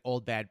some of these like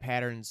old bad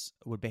patterns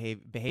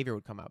behavior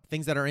would come up.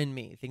 Things that are in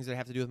me, things that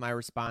have to do with my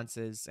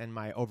responses and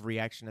my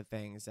overreaction to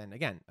things. And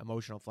again,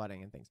 emotional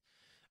flooding and things.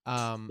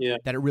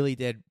 That it really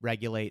did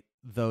regulate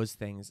those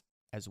things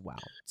as well.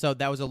 So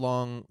that was a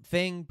long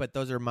thing, but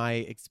those are my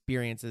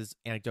experiences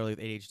anecdotally with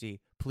ADHD.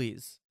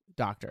 Please,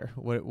 doctor,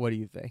 what do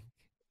you think?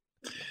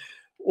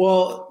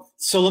 Well,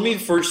 so let me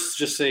first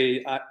just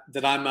say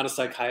that I'm not a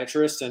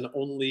psychiatrist, and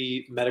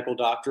only medical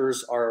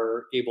doctors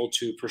are able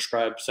to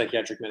prescribe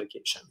psychiatric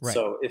medication. Right.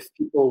 So if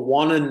people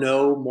want to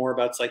know more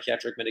about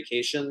psychiatric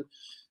medication,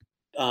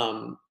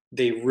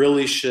 they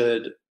really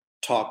should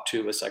talk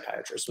to a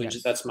psychiatrist.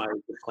 Yes. That's my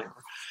disclaimer.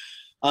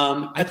 I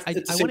want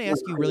to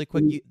ask you really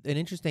quick, an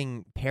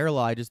interesting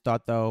parallel I just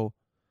thought, though,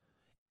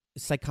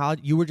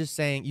 psychology, you were just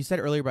saying, you said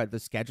earlier about the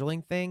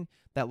scheduling thing,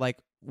 that like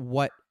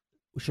what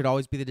should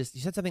always be you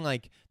said something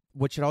like,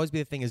 what should always be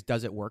the thing is,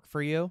 does it work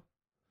for you?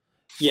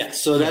 Yeah,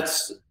 so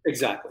that's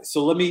exactly.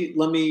 So let me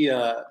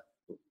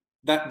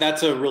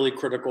that's a really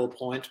critical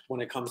point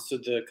when it comes to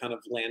the kind of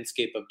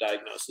landscape of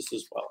diagnosis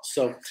as well.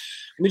 So let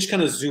me just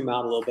kind of zoom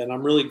out a little bit. And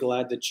I'm really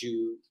glad that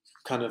you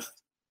kind of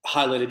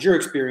highlighted your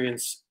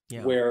experience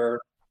where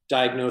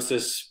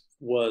diagnosis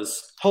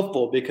was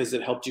helpful, because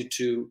it helped you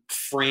to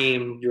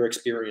frame your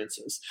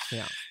experiences.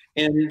 Yeah.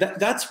 And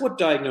that's what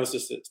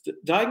diagnosis is.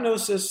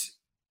 Diagnosis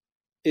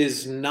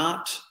is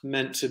not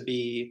meant to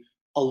be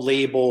a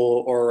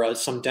label or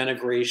some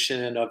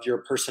denigration of your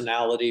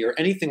personality or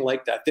anything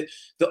like that.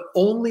 The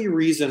only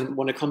reason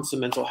when it comes to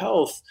mental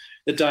health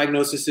the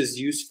diagnosis is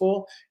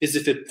useful is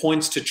if it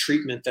points to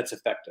treatment that's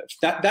effective.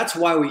 That's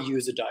why we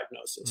use a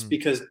diagnosis,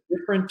 because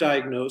different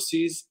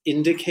diagnoses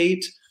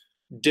indicate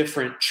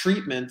different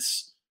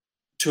treatments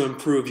to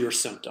improve your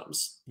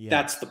symptoms. Yeah.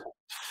 That's the point.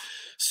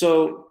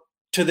 So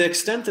to the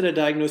extent that a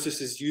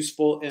diagnosis is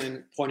useful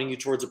in pointing you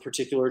towards a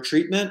particular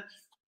treatment,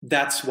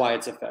 that's why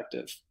it's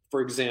effective. For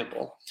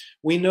example,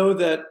 we know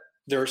that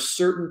there are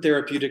certain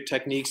therapeutic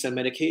techniques and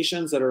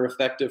medications that are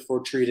effective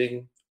for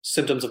treating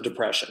symptoms of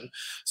depression.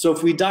 So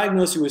if we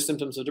diagnose you with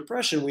symptoms of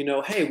depression, we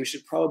know, hey, we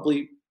should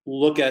probably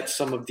look at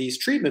some of these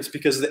treatments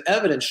because the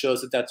evidence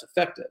shows that that's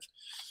effective.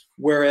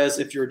 Whereas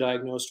if you're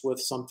diagnosed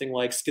with something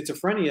like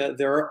schizophrenia,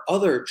 there are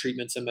other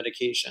treatments and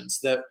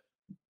medications that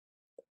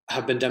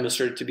have been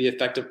demonstrated to be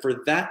effective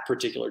for that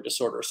particular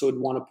disorder. So we'd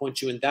want to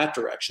point you in that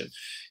direction.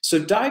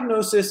 So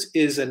diagnosis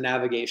is a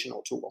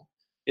navigational tool.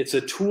 It's a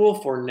tool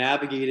for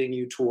navigating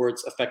you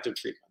towards effective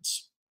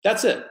treatments.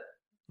 That's it.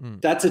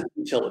 That's its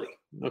utility.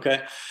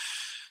 Okay.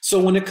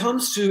 So when it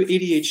comes to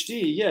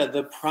ADHD,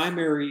 the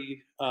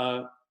primary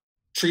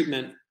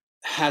treatment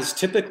has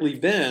typically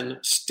been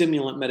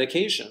stimulant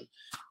medication.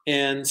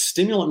 And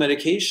stimulant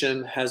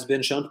medication has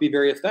been shown to be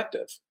very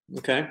effective.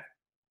 Okay.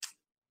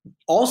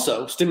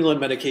 Also, stimulant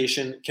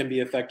medication can be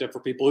effective for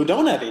people who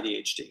don't have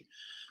ADHD.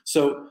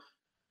 So,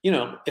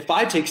 if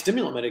I take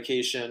stimulant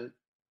medication,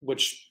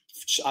 which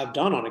I've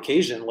done on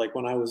occasion, like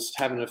when I was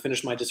having to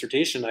finish my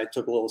dissertation, I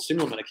took a little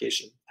stimulant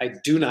medication. I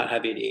do not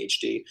have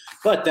ADHD,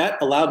 but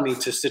that allowed me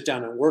to sit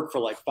down and work for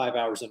like 5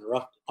 hours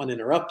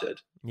uninterrupted.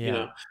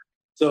 Yeah.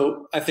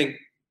 So I think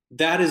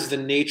that is the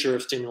nature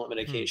of stimulant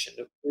medication.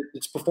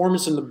 Its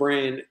performance in the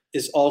brain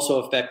is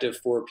also effective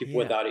for people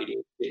without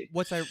ADHD.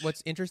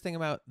 What's interesting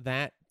about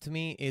that to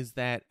me is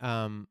that,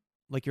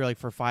 like you're like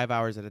for 5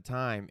 hours at a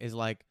time, is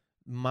like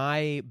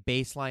my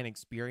baseline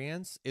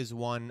experience is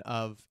one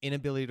of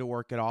inability to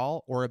work at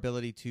all or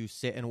ability to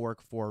sit and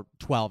work for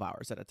 12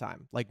 hours at a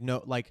time. Like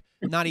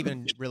not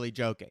even really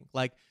joking.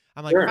 Like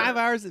I'm like, sure. 5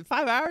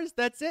 hours,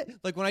 that's it.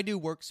 Like when I do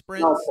work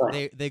sprints,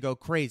 they go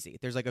crazy.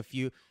 There's like a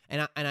few,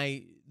 and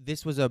I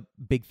this was a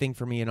big thing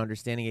for me in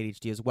understanding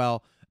ADHD as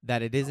well.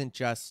 that it isn't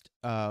just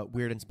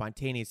weird and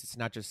spontaneous. It's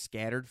not just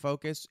scattered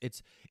focus.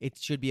 It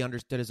should be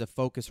understood as a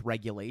focus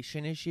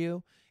regulation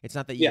issue. It's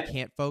not that you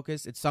can't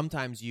focus. It's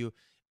sometimes you,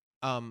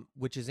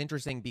 which is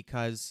interesting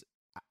because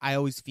I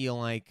always feel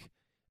like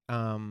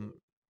the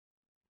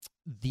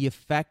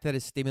effect that a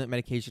stimulant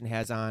medication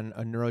has on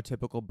a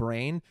neurotypical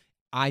brain,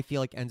 I feel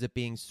like ends up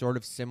being sort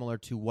of similar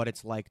to what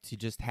it's like to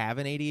just have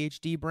an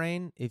ADHD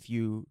brain if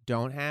you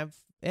don't have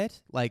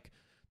it. Like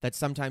that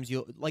sometimes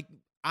you'll like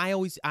I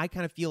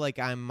kind of feel like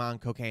I'm on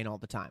cocaine all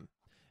the time.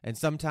 And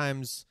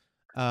sometimes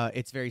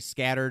it's very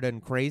scattered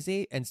and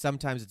crazy, and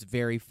sometimes it's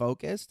very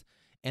focused.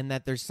 And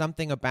that there's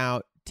something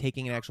about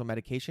taking an actual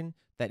medication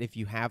that if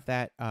you have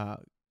that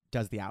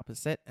does the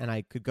opposite. And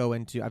I could go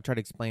into, I've tried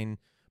to explain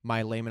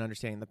my layman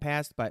understanding in the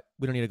past, but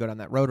we don't need to go down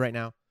that road right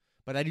now.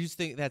 But I just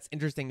think that's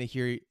interesting to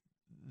hear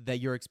that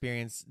your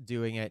experience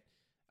doing it.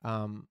 I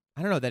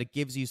don't know, that it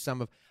gives you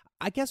some of,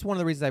 I guess one of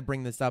the reasons I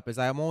bring this up is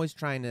I'm always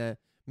trying to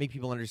make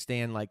people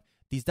understand, like,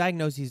 these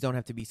diagnoses don't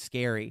have to be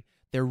scary.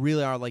 There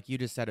really are, like you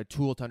just said, a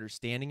tool to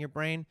understanding your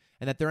brain,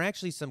 and that there are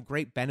actually some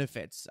great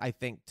benefits, I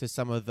think, to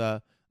some of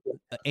the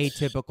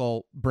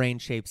atypical brain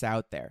shapes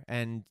out there.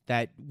 And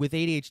that with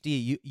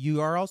ADHD, you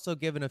are also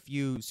given a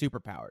few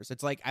superpowers.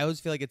 It's like, I always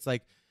feel like it's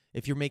like,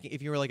 if you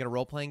were like in a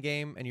role-playing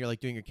game and you're like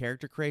doing your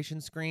character creation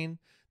screen,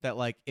 that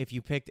like if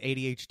you picked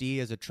ADHD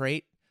as a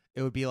trait,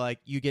 it would be like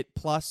you get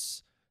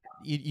plus,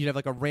 you'd have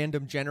like a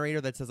random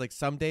generator that says like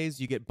some days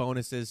you get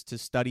bonuses to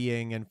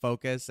studying and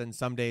focus, and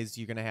some days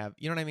you're going to have,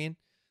 you know what I mean?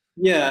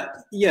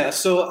 Yeah.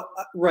 So,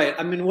 right.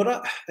 I mean,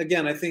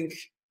 I think,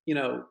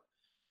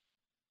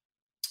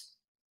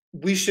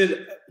 we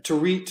should, to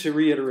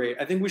reiterate,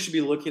 I think we should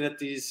be looking at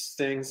these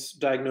things,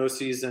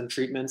 diagnoses and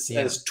treatments,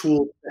 as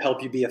tools to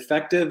help you be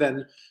effective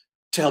and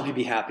to help you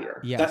be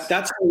happier. Yes.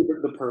 That's really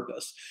the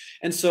purpose.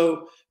 And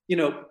so,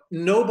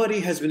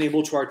 nobody has been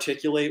able to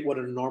articulate what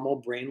a normal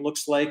brain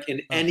looks like in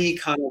any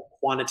kind of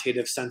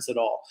quantitative sense at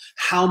all.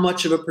 How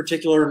much of a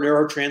particular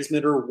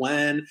neurotransmitter,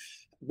 when,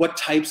 what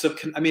types of,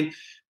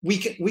 we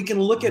can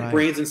look at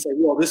brains and say,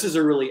 well, this is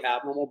a really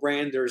abnormal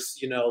brain. There's,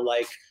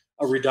 like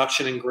a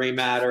reduction in gray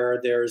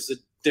matter.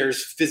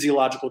 There's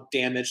physiological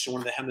damage to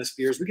one of the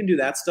hemispheres. We can do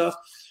that stuff.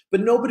 But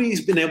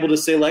nobody's been able to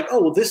say like,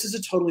 oh, well, this is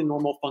a totally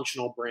normal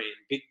functional brain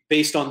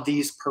based on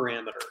these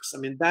parameters. I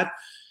mean, that's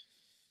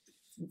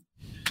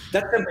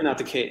definitely not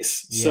the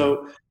case. Yeah.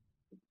 So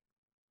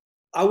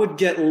I would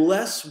get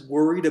less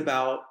worried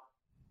about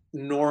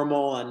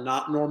normal and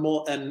not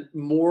normal and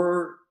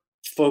more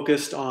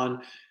focused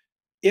on,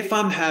 if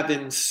I'm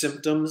having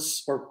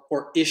symptoms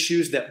or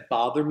issues that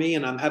bother me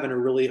and I'm having a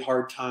really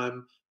hard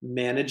time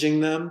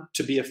managing them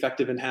to be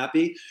effective and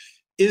happy,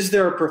 is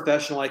there a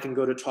professional I can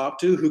go to talk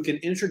to who can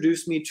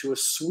introduce me to a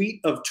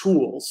suite of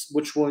tools,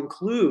 which will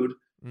include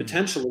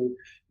potentially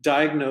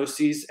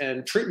diagnoses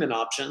and treatment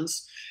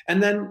options?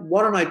 And then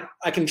why don't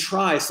I can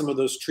try some of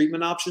those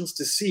treatment options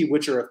to see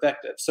which are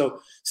effective. So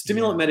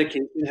stimulant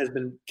medication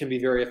can be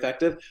very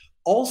effective.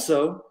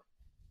 Also,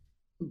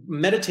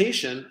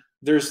 meditation,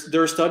 there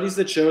are studies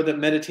that show that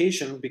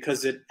meditation,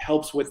 because it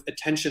helps with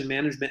attention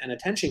management and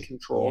attention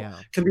control,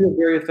 can be a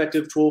very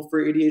effective tool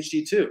for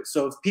ADHD too.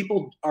 So if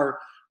people are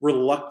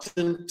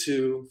reluctant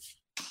to,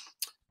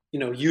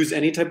 use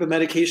any type of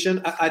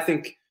medication, I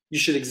think you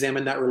should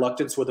examine that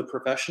reluctance with a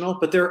professional.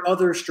 But there are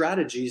other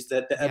strategies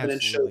that the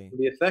evidence shows can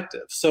be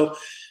effective. So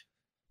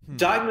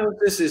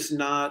diagnosis is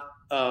not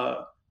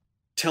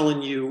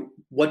telling you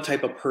what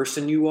type of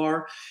person you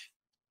are.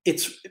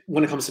 It's,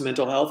 when it comes to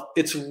mental health,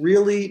 it's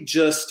really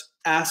just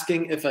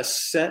asking if a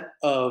set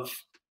of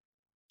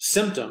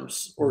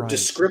symptoms or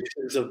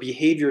descriptions of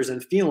behaviors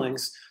and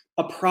feelings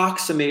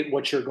approximate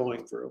what you're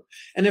going through.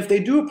 And if they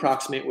do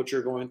approximate what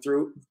you're going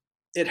through,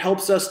 it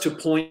helps us to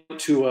point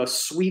to a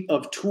suite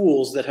of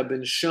tools that have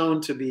been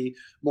shown to be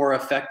more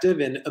effective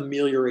in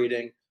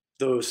ameliorating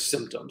those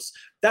symptoms.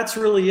 That's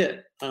really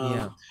it.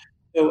 So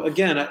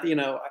again,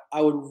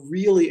 I would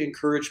really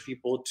encourage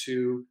people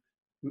to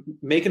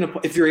make an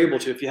appointment if you're able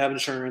to, if you have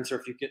insurance,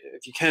 or if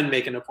you can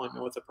make an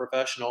appointment with a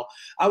professional.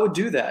 I would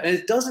do that, and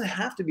it doesn't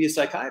have to be a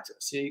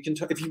psychiatrist. You can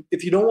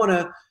if you don't want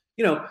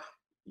to.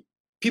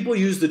 People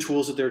use the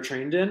tools that they're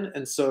trained in,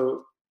 and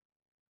so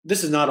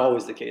this is not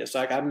always the case.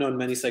 Like, I've known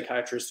many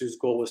psychiatrists whose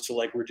goal was to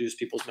like reduce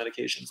people's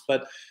medications,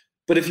 but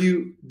if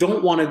you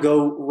don't want to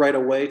go right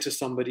away to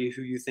somebody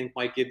who you think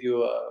might give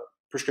you a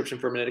prescription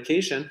for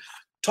medication,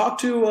 talk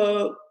to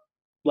a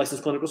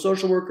licensed clinical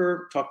social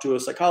worker, talk to a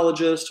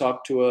psychologist,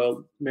 talk to a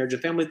marriage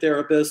and family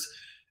therapist,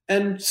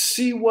 and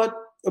see what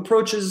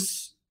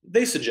approaches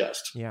they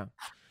suggest. Yeah.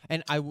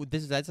 And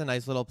that's a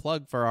nice little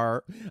plug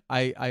for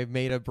I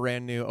made a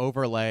brand new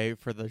overlay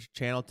for the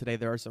channel today.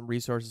 There are some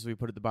resources we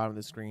put at the bottom of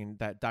the screen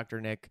that Dr.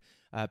 Nick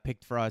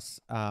picked for us,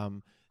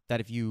 that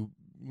if you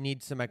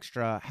need some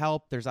extra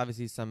help, there's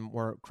obviously some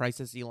more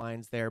crisis-y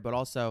lines there, but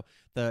also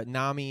the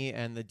NAMI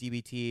and the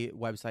DBT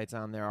websites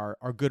on there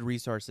are good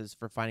resources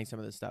for finding some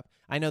of this stuff.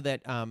 I know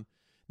that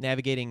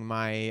navigating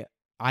I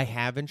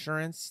have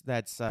insurance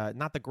that's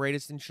not the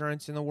greatest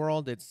insurance in the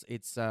world.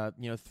 It's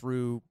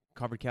through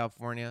Covered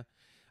California.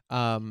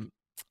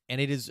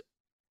 it is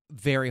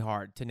very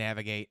hard to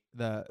navigate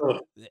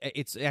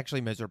it's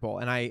actually miserable.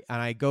 And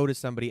I go to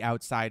somebody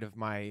outside of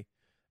my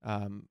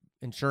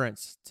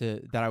insurance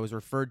that I was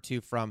referred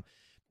to from.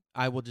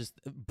 I will just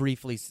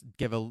briefly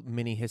give a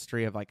mini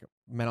history of like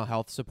mental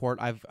health support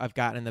I've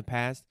gotten in the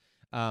past,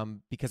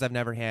 because I've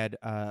never had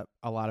a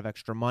lot of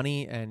extra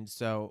money. And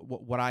so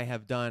what I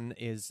have done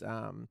is,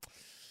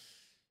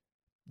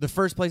 the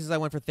first places I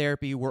went for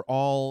therapy were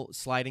all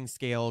sliding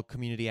scale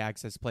community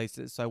access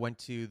places. So I went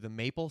to the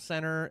Maple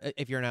Center.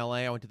 If you're in LA,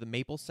 I went to the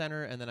Maple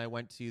Center, and then I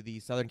went to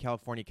the Southern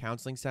California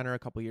Counseling Center a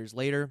couple years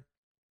later.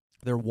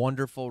 They're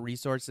wonderful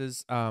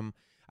resources.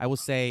 I will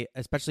say,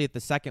 especially at the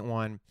second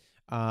one,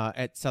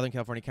 at Southern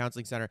California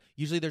Counseling Center,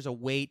 usually there's a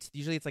wait.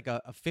 Usually it's like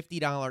a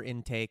 $50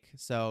 intake.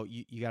 So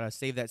you got to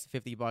save that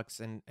 $50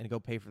 and go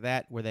pay for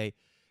that, where they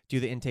do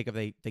the intake of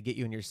they get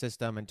you in your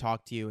system and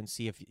talk to you and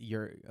see if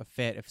you're a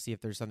fit, see if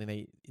there's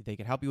something they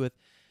can help you with.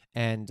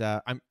 And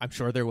I'm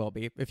sure there will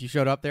be. If you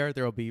showed up there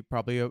will be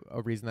probably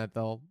a reason that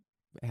they'll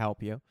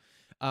help you.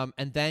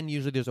 And then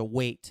usually there's a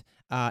wait.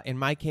 In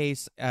my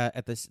case,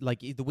 at this, like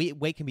the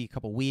wait can be a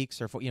couple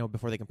weeks or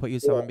before they can put you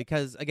with someone,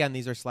 because again,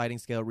 these are sliding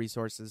scale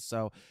resources.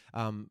 So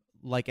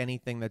like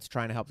anything that's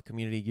trying to help the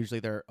community, usually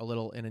they're a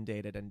little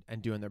inundated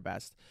and doing their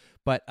best.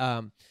 But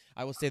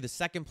I will say the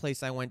second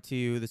place I went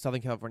to, the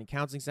Southern California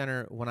Counseling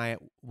Center, when I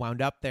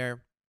wound up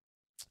there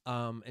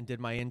and did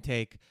my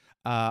intake,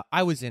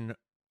 I was in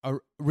a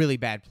really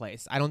bad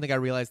place. I don't think I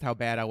realized how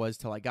bad I was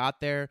till I got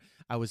there.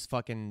 I was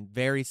fucking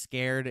very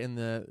scared in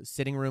the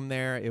sitting room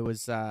there. It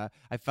was, I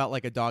felt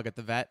like a dog at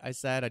the vet. I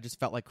just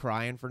felt like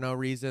crying for no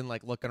reason,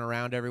 like looking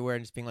around everywhere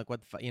and just being like,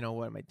 what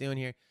am I doing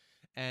here?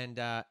 And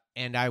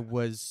I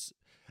was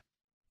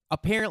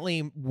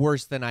apparently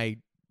worse than I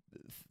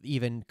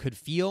even could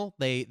feel.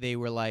 They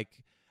were like,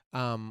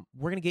 we're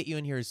going to get you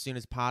in here as soon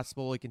as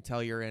possible. We can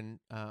tell you're in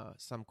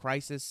some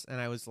crisis.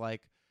 And I was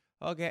like,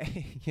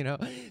 okay,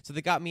 so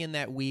they got me in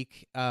that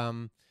week.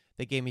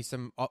 They gave me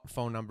some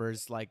phone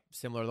numbers, like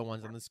similar to the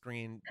ones on the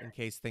screen, in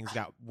case things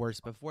got worse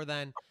before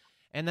then.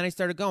 And then I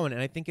started going,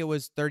 and I think it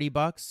was $30,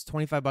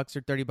 $25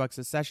 or $30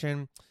 a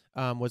session.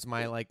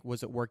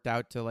 Was it worked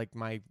out to like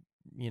my,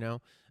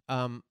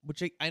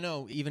 which I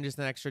know even just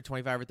an extra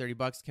 25 or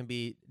 $30 can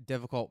be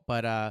difficult,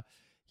 but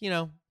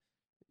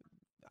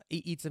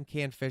eat some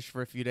canned fish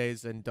for a few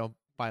days and don't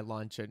buy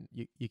lunch, and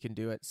you can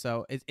do it.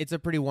 So it's a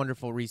pretty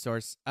wonderful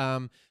resource.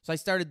 So I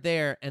started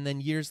there, and then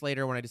years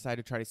later, when I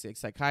decided to try to see a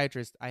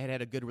psychiatrist, I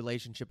had a good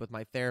relationship with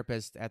my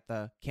therapist at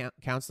the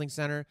counseling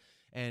center,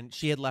 and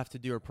she had left to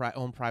do her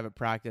own private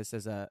practice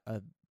as a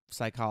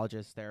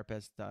psychologist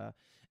therapist,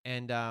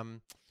 and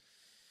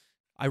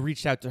I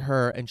reached out to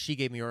her, and she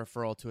gave me a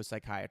referral to a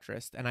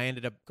psychiatrist, and I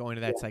ended up going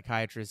to that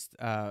psychiatrist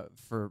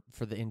for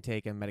the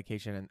intake and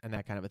medication and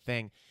that kind of a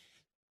thing.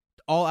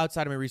 All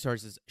outside of my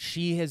resources,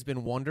 she has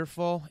been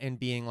wonderful in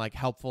being like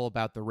helpful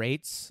about the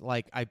rates.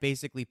 Like I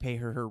basically pay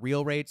her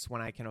real rates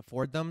when I can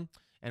afford them,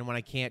 and when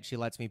I can't, she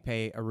lets me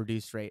pay a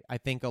reduced rate. I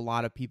think a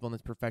lot of people in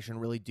this profession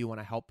really do want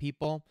to help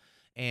people,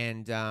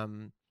 and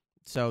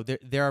so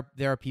there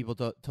are people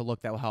to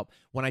look that will help.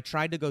 When I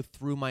tried to go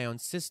through my own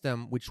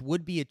system, which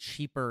would be a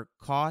cheaper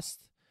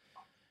cost,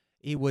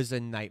 it was a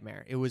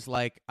nightmare. It was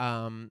like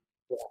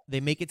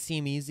they make it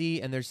seem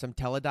easy, and there's some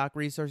teledoc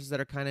resources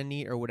that are kind of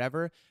neat or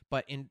whatever,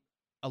 but in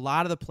a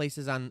lot of the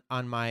places on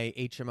my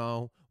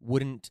HMO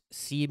wouldn't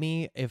see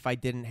me if I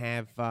didn't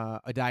have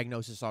a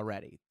diagnosis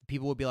already.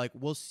 People would be like,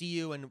 we'll see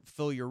you and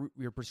fill your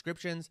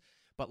prescriptions,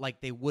 but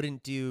like they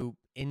wouldn't do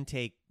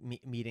intake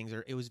meetings,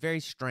 or it was very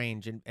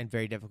strange and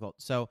very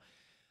difficult. So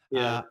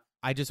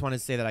I just want to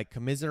say that I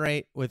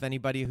commiserate with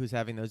anybody who's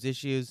having those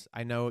issues.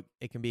 I know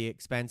it can be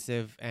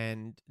expensive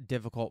and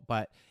difficult,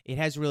 but it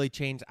has really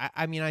changed.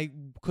 I mean, I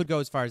could go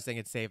as far as saying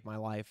it saved my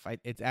life.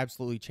 It's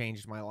absolutely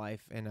changed my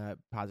life in a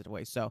positive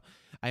way. So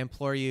I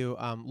implore you,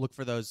 look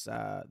for those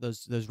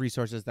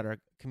resources that are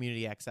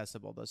community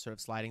accessible. Those sort of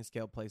sliding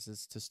scale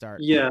places to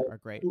start are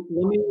great.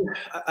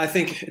 I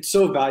think it's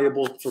so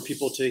valuable for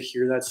people to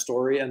hear that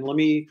story. And let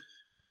me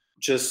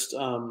just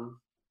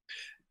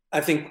I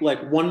think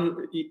like one,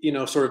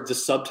 sort of the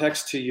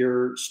subtext to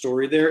your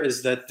story there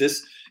is that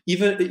this,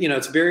 even,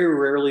 it's very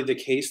rarely the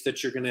case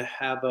that you're going to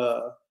have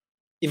a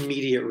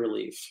immediate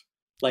relief.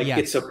 Like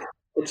it's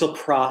a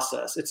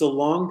process. It's a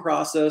long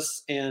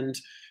process, and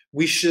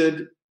we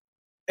should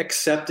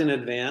accept in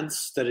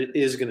advance that it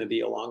is going to be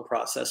a long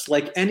process.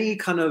 Like any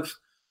kind of,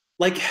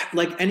 like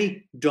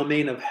any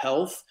domain of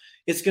health,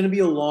 it's going to be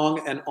a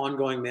long and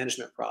ongoing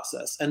management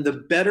process. And the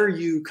better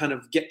you kind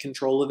of get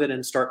control of it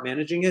and start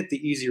managing it, the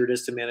easier it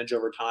is to manage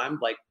over time.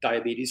 Like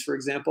diabetes, for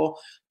example,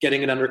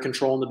 getting it under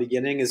control in the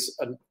beginning is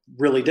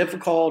really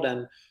difficult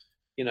and,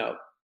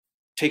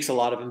 takes a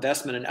lot of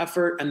investment and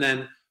effort. And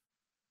then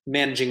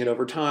managing it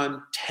over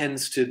time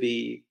tends to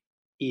be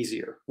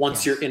easier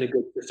once you're in a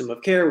good system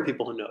of care with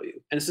people who know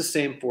you. And it's the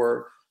same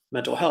for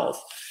mental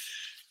health.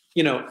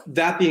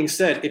 That being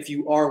said,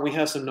 we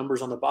have some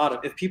numbers on the bottom.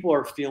 If people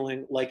are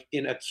feeling like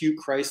in acute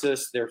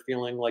crisis, they're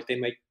feeling like they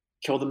might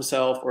kill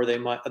themselves, or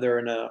they're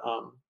in a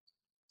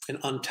an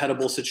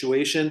untenable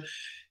situation.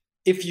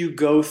 If you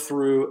go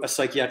through a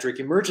psychiatric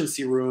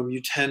emergency room,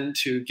 you tend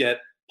to get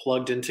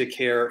plugged into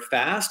care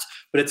fast,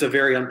 but it's a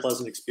very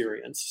unpleasant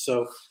experience.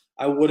 So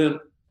I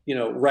wouldn't,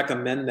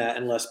 recommend that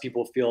unless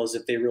people feel as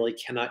if they really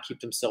cannot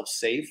keep themselves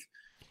safe.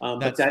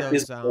 But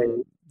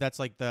that's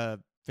like the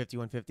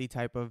 5150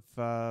 type of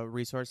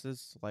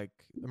resources, like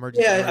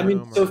emergency yeah. I mean,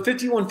 room. so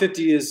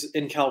 5150 is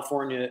in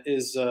California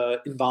is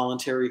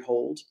involuntary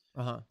hold.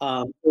 Uh-huh.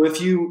 So if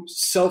you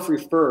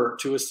self-refer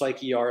to a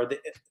psych ER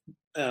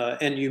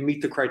and you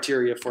meet the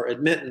criteria for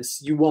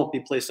admittance, you won't be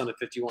placed on a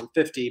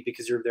 5150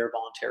 because you're there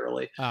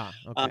voluntarily.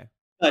 Okay.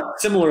 But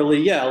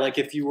similarly, yeah, like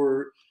if you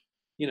were,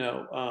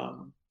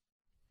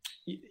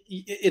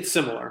 it's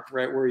similar,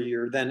 right? Where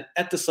you're then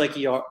at the psych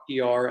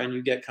ER and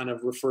you get kind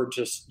of referred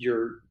to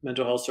your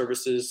mental health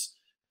services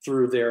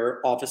through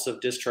their Office of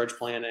Discharge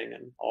Planning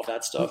and all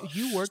that stuff.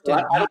 You worked so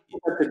I don't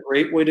think that's a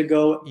great way to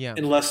go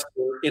unless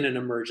you're in an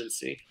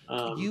emergency.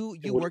 You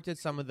worked at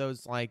some of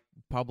those like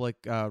public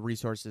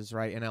resources,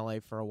 right, in LA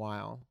for a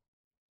while.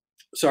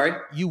 Sorry?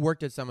 You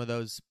worked at some of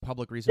those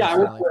public resources. Yeah, I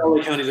worked for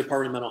LA County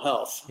Department of Mental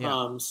Health.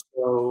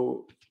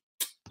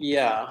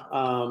 Yeah.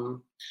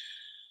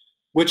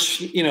 Which,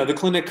 the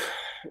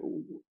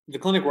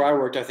clinic where I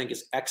worked, I think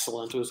is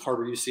excellent. It was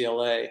Harbor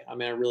UCLA. I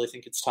mean, I really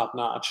think it's top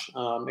notch.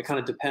 It kind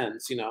of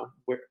depends,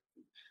 where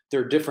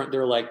they're different.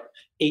 There are like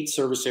 8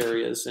 service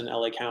areas in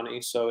LA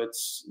County. So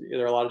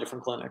there are a lot of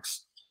different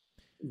clinics,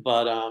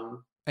 but,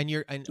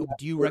 do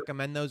you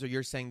recommend those, or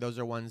you're saying those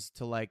are ones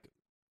to like,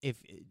 if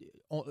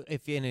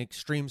in an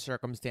extreme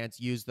circumstance,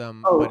 use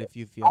them, but if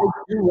you feel... I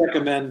do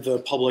recommend the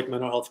public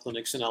mental health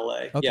clinics in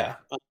LA. Okay. Yeah.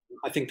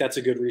 I think that's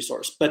a good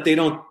resource, but they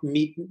don't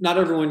not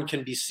everyone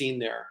can be seen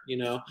there,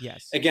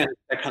 Yes. Again,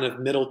 that kind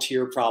of middle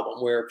tier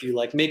problem where if you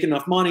like make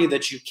enough money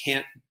that you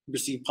can't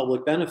receive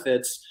public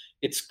benefits,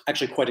 it's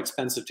actually quite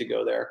expensive to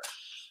go there.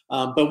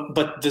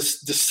 But the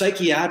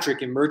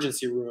psychiatric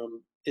emergency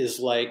room is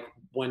like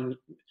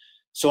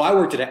so I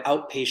worked at an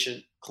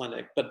outpatient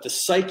clinic, but the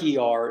psych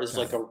ER is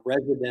like a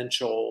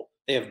residential,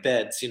 they have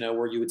beds,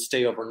 where you would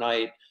stay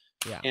overnight.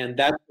 Yeah. And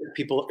that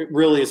it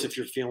really is if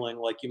you're feeling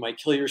like you might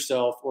kill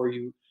yourself, or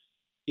you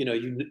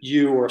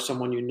or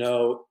someone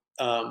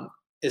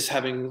is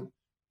having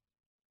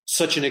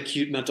such an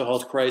acute mental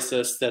health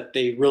crisis that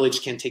they really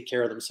just can't take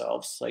care of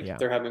themselves. Like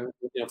they're having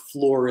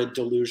florid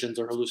delusions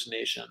or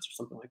hallucinations or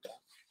something like that.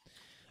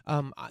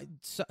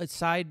 A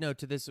side note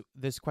to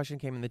this question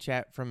came in the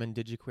chat from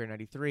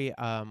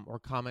IndigiQueer93, or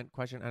comment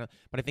question,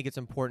 but I think it's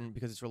important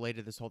because it's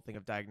related to this whole thing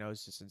of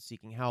diagnosis and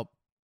seeking help.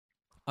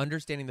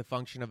 Understanding the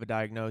function of a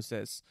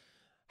diagnosis,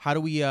 how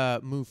do we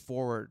move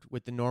forward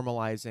with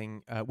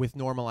normalizing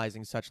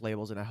such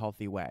labels in a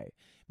healthy way?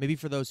 Maybe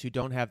for those who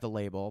don't have the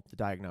label, the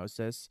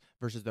diagnosis,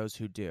 versus those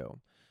who do.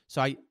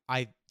 So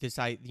I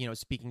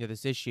speaking to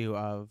this issue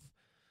of,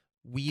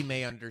 we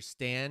may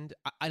understand,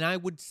 and I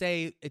would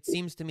say it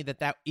seems to me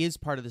that is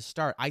part of the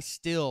start. I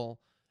still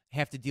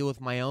have to deal with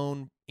my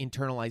own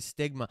internalized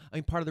stigma. I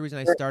mean, part of the reason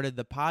I started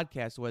the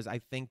podcast was I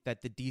think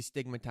that the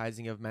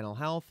destigmatizing of mental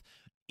health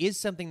is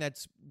something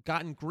that's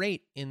gotten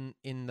great in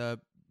the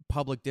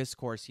public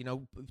discourse,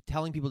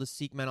 telling people to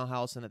seek mental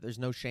health and that there's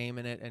no shame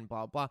in it and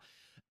blah, blah,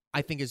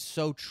 I think is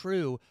so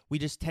true. We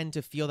just tend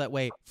to feel that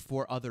way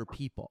for other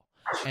people.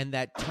 And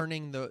that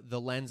turning the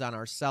lens on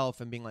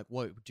ourselves and being like,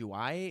 what do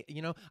I,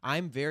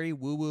 I'm very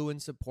woo-woo and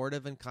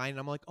supportive and kind. And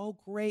I'm like, oh,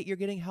 great, you're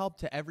getting help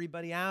to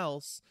everybody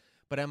else.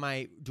 But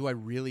do I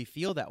really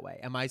feel that way?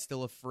 Am I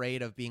still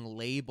afraid of being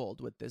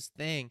labeled with this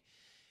thing?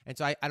 And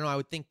so I don't know, I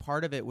would think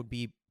part of it would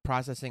be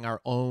processing our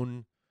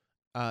own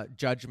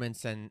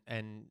judgments and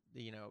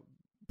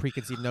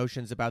preconceived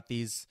notions about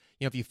these.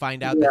 If you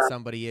find out that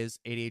somebody is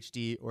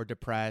ADHD or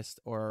depressed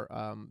or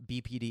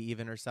BPD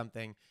even or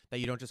something, that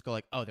you don't just go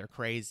like, oh, they're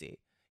crazy,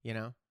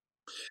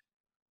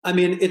 I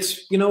mean,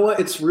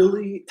 it's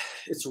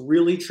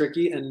really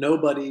tricky, and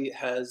nobody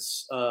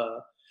has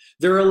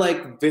there are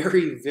like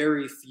very,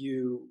 very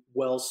few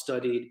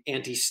well-studied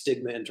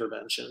anti-stigma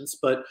interventions,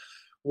 but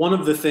one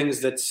of the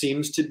things that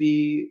seems to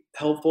be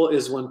helpful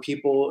is when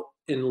people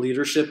in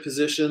leadership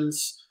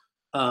positions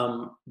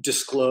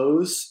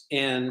disclose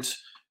and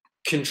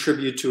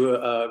contribute to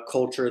a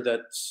culture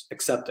that's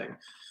accepting.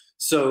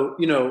 So,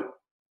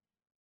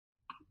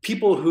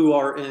 people who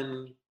are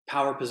in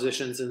power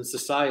positions in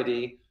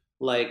society,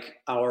 like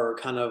our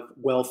kind of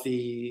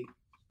wealthy,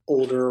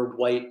 older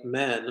white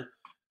men,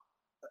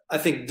 I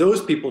think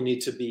those people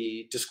need to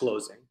be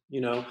disclosing,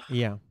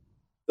 Yeah.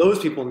 Those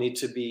people need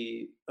to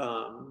be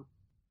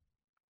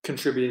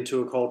contributing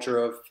to a culture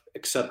of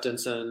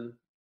acceptance and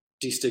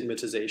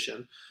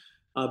destigmatization.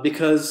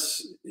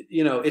 Because,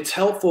 it's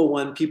helpful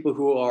when people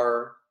who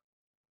are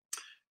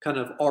kind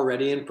of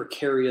already in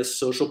precarious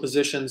social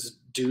positions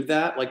do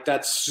that. Like,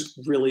 that's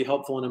really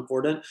helpful and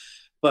important.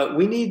 But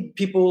we need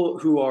people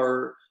who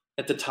are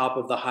at the top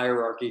of the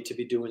hierarchy to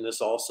be doing this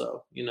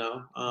also,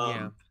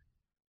 Yeah.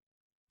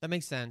 That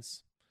makes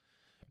sense.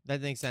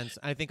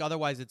 I think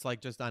otherwise it's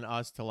like just on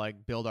us to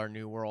like build our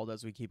new world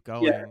as we keep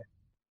going. Yeah.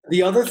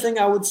 The other thing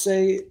I would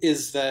say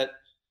is that,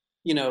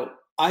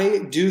 I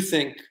do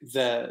think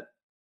that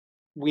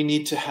we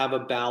need to have a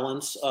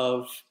balance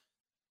of,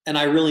 and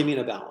I really mean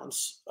a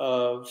balance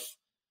of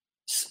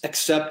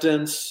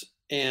acceptance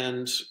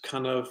and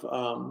kind of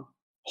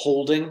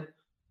holding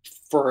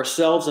for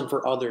ourselves and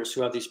for others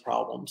who have these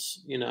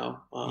problems,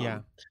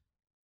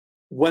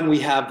 when we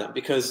have them,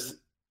 because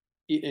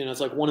it's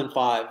like 1 in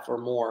 5 or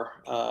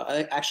more.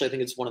 I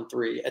think it's 1 in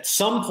 3 at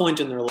some point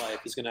in their life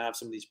is going to have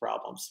some of these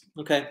problems.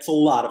 Okay. It's a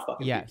lot of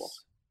fucking people.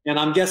 And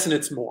I'm guessing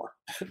it's more,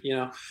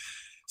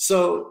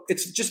 so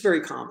it's just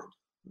very common.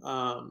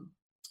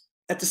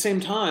 At the same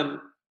time,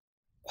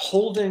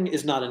 holding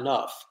is not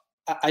enough.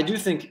 I do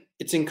think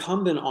it's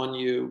incumbent on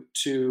you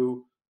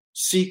to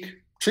seek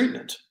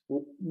treatment,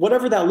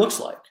 whatever that looks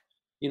like,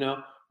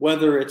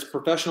 whether it's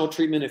professional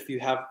treatment, if you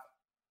have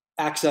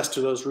access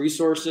to those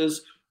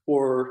resources,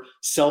 or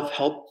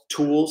self-help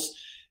tools.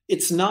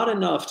 It's not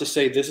enough to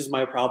say, this is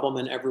my problem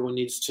and everyone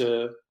needs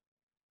to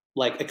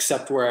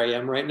accept where I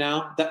am right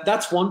now.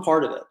 That's one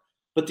part of it.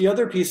 But the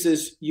other piece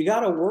is you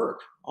got to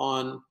work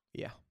on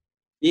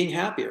being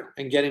happier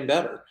and getting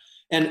better.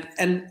 And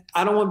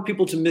I don't want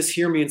people to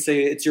mishear me and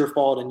say it's your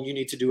fault and you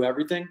need to do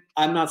everything.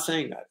 I'm not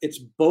saying that. It's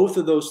both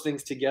of those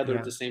things together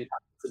at the same time.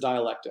 It's a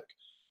dialectic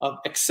of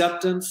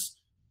acceptance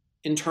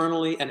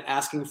internally and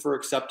asking for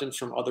acceptance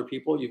from other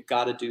people. You've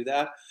got to do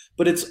that.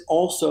 But it's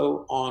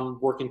also on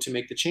working to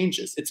make the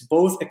changes. It's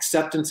both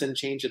acceptance and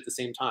change at the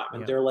same time.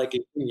 And they're like a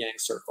yin yang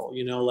circle,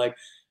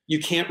 you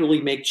can't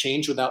really make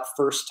change without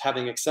first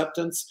having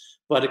acceptance,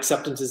 but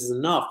acceptance is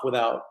enough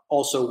without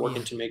also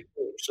working to make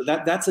change. So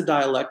that's a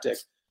dialectic.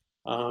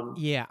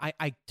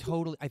 I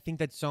think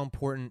that's so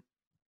important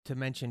to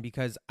mention,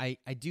 because I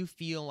do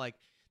feel like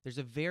there's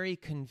a very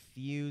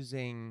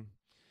confusing,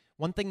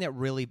 one thing that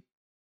really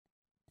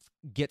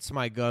gets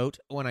my goat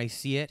when I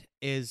see it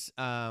is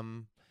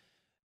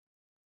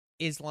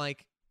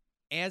like,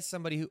 as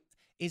somebody who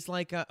is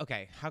like,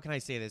 okay, how can I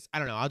say this? I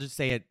don't know. I'll just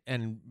say it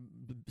and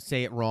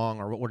say it wrong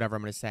or whatever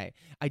I'm going to say.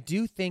 I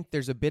do think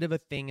there's a bit of a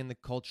thing in the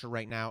culture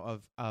right now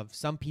of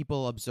some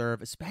people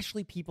observe,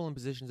 especially people in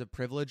positions of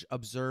privilege,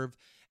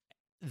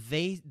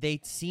 they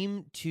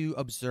seem to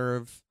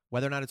observe,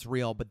 whether or not it's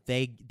real, but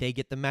they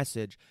get the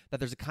message that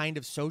there's a kind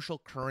of social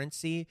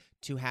currency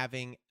to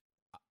having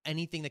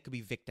anything that could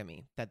be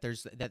victim-y, that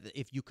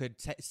if you could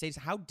say,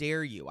 how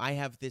dare you, I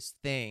have this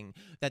thing,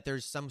 that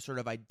there's some sort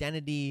of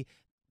identity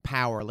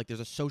power, like there's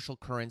a social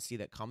currency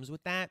that comes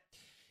with that.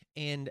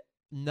 And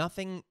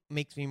nothing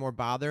makes me more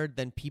bothered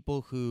than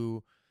people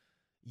who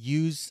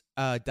use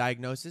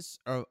diagnosis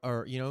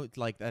or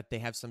like that they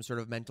have some sort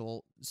of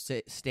mental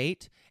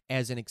state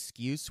as an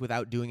excuse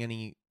without doing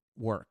any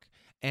work.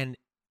 And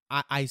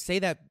I say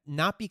that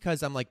not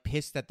because I'm like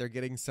pissed that they're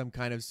getting some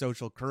kind of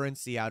social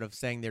currency out of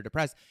saying they're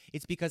depressed.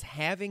 It's because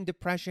having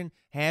depression,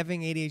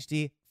 having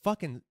ADHD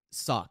fucking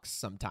sucks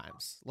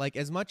sometimes. Like,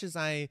 as much as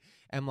I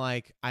am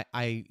like,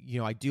 I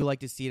do like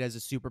to see it as a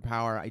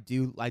superpower. I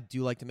do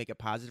like to make it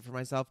positive for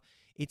myself.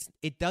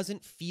 It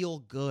doesn't feel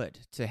good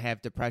to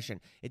have depression.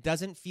 It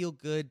doesn't feel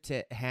good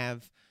to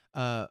have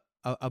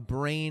a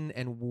brain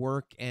and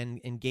work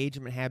and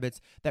engagement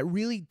habits that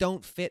really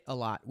don't fit a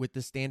lot with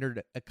the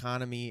standard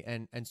economy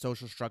and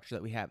social structure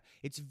that we have.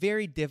 It's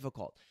very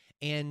difficult.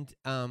 And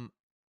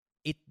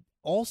it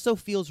also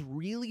feels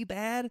really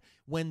bad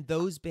when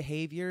those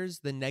behaviors,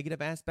 the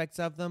negative aspects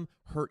of them,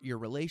 hurt your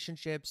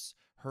relationships,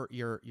 hurt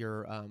your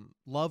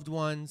loved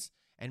ones,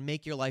 and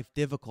make your life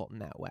difficult in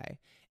that way.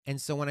 And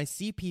so when I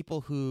see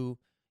people who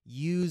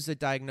use a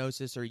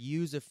diagnosis or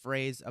use a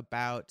phrase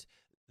about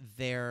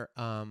their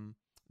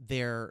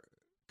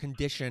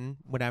condition,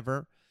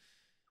 whatever,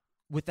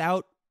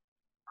 without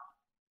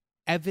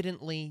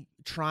evidently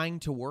trying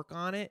to work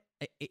on it,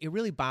 it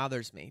really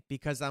bothers me,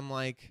 because I'm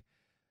like,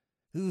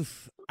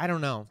 oof, I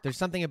don't know. There's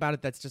something about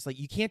it that's just like,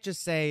 you can't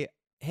just say,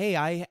 hey,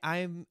 I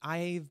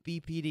have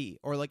BPD,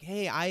 or like,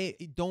 hey, I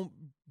don't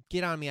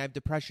get on me, I have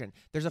depression.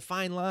 There's a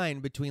fine line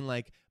between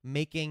like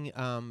making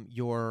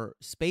your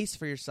space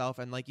for yourself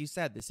and, like you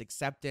said, this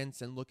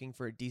acceptance and looking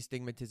for a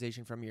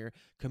destigmatization from your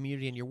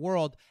community and your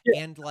world,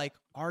 and like,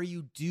 are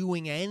you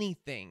doing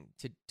anything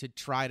to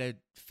try to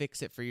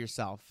fix it for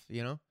yourself,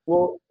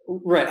 Well,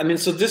 right. I mean,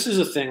 so this is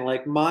a thing,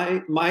 like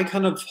my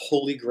kind of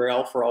holy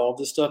grail for all of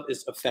this stuff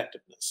is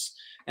effectiveness.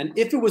 And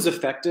if it was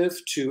effective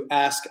to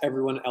ask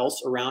everyone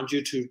else around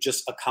you to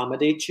just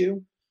accommodate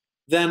you,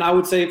 then I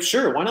would say,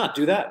 sure, why not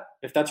do that?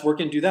 If that's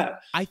working, do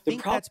that. I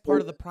think that's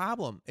part of the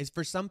problem, is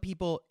for some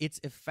people it's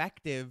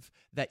effective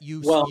that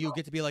you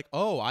get to be like,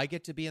 oh, I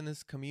get to be in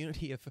this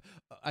community if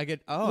I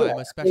get, I'm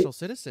a special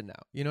citizen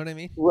now. You know what I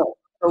mean? Right.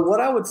 So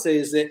what I would say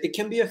is that it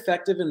can be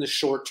effective in the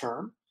short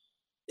term.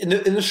 In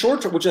the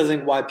short term, which I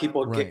think why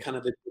people get kind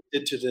of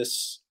addicted to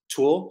this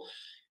tool,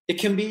 it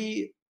can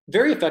be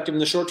very effective in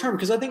the short term,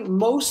 because I think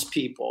most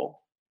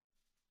people,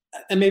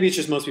 and maybe it's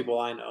just most people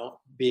I know,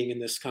 being in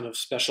this kind of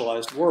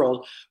specialized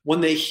world,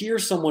 when they hear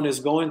someone is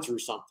going through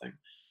something,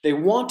 they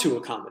want to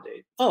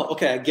accommodate. Oh,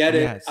 okay, I get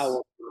it. Yes. I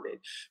will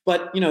accommodate.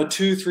 But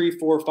 2, 3,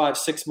 4, 5,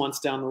 6 months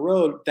down the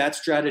road, that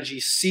strategy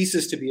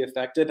ceases to be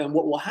effective. And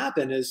what will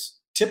happen is,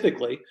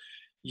 typically,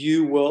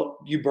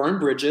 you burn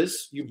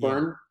bridges, you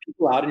burn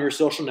people out in your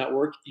social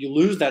network, you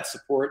lose that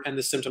support, and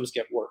the symptoms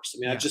get worse. I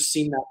mean, I've just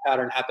seen that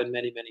pattern happen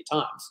many, many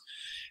times.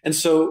 And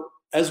so,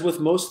 as with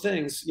most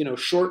things,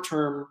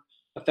 short-term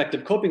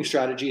effective coping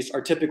strategies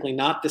are typically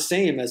not the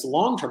same as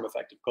long-term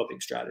effective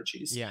coping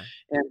strategies. Yeah.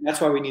 And that's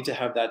why we need to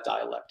have that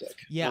dialectic.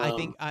 Yeah, I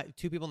think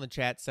two people in the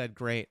chat said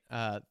great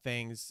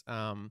things.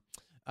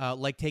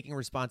 Like taking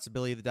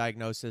responsibility of the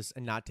diagnosis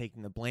and not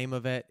taking the blame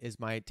of it is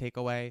my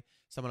takeaway.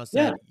 Someone else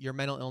said, your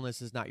mental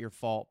illness is not your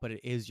fault, but it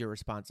is your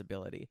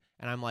responsibility.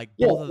 And I'm like,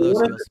 both of those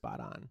feel spot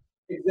on.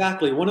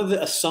 Exactly. One of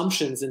the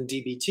assumptions in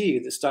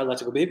DBT, this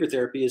dialectical behavior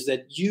therapy, is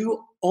that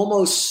you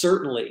almost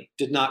certainly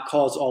did not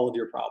cause all of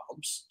your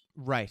problems.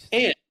 Right.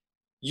 And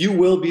you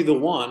will be the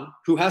one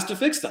who has to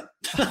fix them.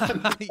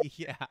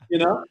 Yeah.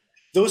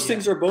 Those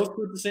things are both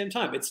true at the same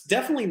time. It's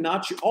definitely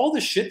not all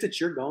the shit that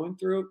you're going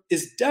through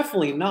is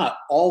definitely not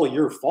all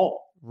your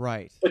fault.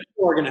 Right. But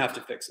you are going to have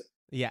to fix it.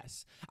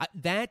 Yes.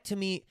 That to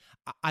me,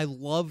 I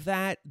love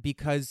that,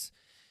 because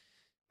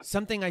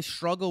something I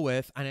struggle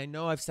with, and I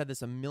know I've said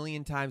this a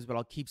million times, but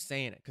I'll keep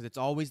saying it because it's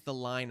always the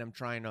line I'm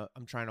trying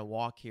to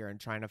walk here and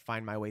trying to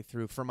find my way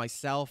through for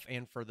myself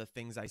and for the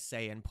things I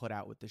say and put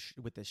out with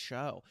this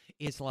show.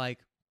 Is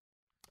like,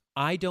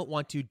 I don't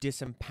want to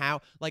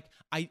disempower. Like,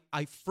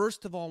 I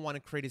first of all want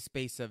to create a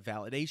space of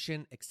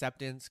validation,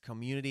 acceptance,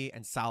 community,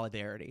 and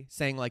solidarity,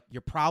 saying like,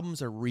 your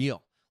problems are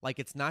real. Like,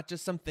 it's not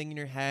just something in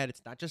your head.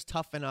 It's not just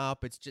toughen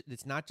up.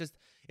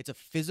 It's a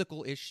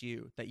physical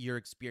issue that you're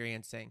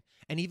experiencing.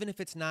 And even if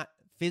it's not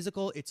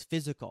physical, it's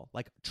physical.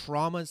 Like,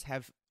 traumas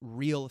have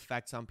real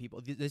effects on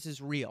people. This is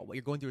real. What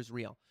you're going through is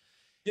real.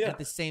 Yeah. At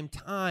the same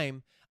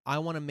time, I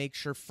want to make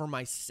sure for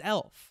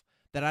myself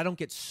that I don't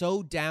get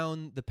so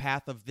down the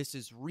path of this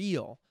is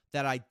real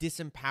that I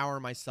disempower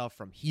myself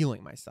from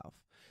healing myself.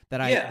 That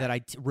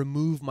I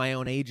remove my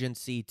own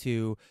agency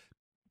to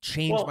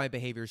change my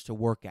behaviors to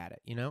work at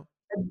it,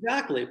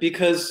 Exactly,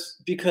 because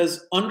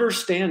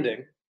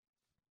understanding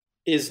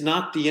is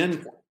not the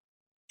end point.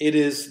 It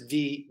is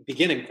the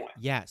beginning point.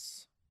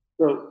 Yes.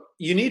 So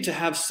you need to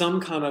have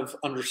some kind of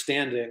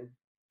understanding,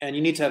 and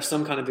you need to have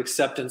some kind of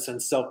acceptance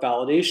and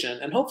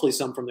self-validation, and hopefully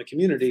some from the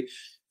community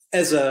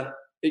as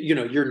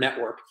your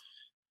network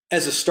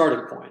as a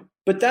starting point.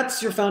 But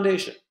that's your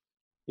foundation.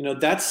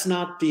 That's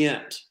not the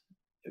end.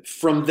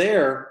 From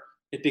there,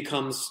 it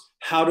becomes,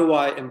 how do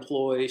I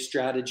employ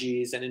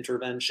strategies and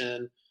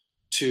intervention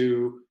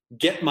to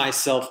get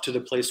myself to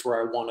the place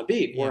where I want to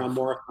be, where I'm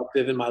more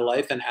effective in my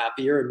life and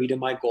happier and meeting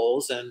my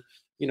goals and,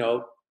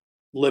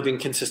 living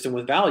consistent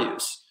with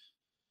values.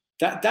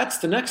 That's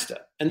the next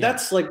step. And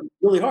that's like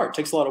really hard. It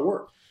takes a lot of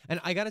work. And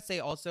I got to say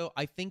also,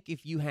 I think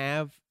if you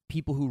have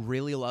people who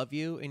really love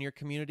you in your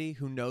community,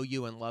 who know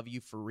you and love you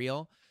for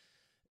real,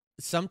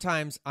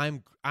 sometimes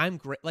I'm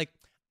great. Like,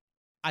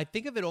 I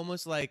think of it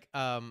almost like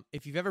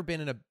if you've ever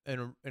been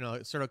in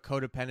a sort of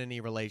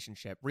codependent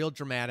relationship, real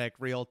dramatic,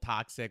 real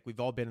toxic. We've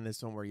all been in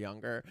this when we're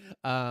younger.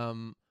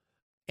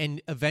 And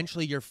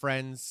eventually your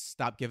friends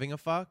stop giving a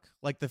fuck.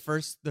 Like the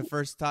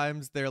first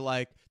times they're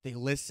like, they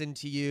listen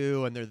to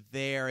you and they're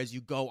there as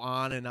you go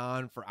on and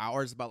on for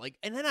hours about like,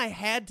 and then I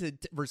had to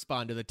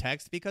respond to the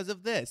text because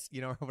of this,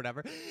 or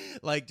whatever,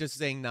 like just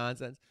saying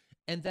nonsense.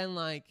 And then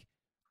like,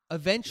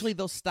 eventually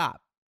they'll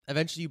stop.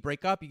 Eventually you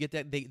break up, you get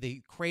that,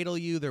 they cradle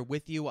you, they're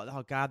with you.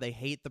 Oh God, they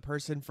hate the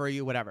person for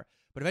you, whatever.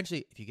 But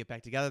eventually if you get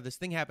back together, this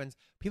thing happens,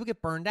 people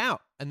get burned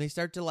out and they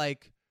start to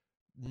like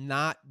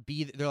not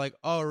be, they're like,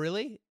 oh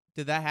really?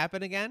 Did that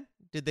happen again?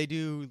 Did they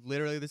do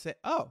literally the same?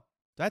 Oh,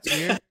 that's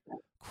weird.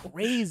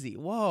 Crazy.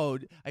 Whoa.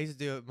 I used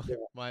to do it with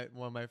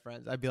one of my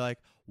friends. I'd be like,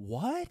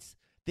 what?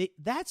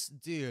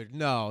 Dude,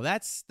 no,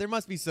 there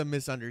must be some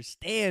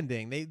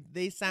misunderstanding.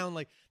 They sound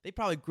like they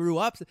probably grew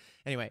up.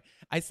 Anyway,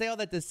 I say all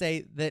that to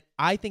say that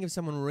I think if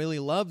someone really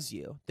loves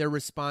you, their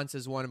response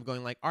is one of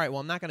going like, all right,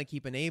 well, I'm not going to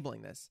keep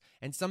enabling this.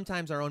 And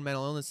sometimes our own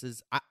mental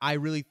illnesses, I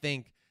really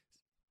think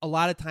a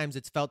lot of times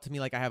it's felt to me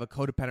like I have a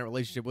codependent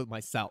relationship with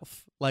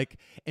myself. Like,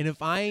 and if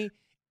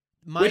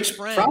Which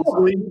friends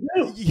probably you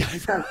do.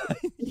 Yeah.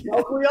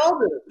 We all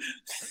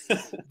do.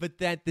 But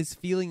that this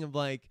feeling of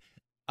like,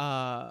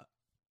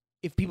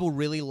 if people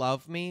really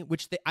love me,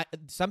 which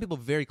some people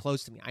very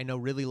close to me, I know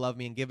really love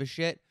me and give a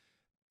shit,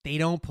 they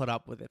don't put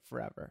up with it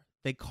forever.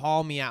 They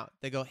call me out.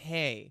 They go,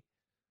 hey,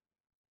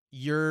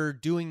 you're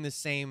doing the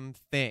same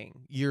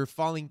thing. You're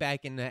falling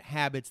back into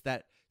habits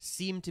that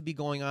seem to be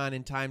going on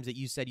in times that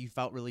you said you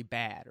felt really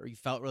bad or you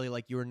felt really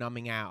like you were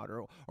numbing out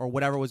or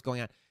whatever was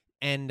going on.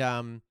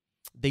 And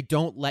they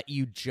don't let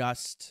you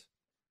just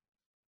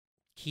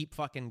keep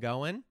fucking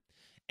going.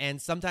 And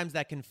sometimes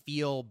that can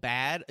feel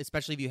bad,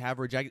 especially if you have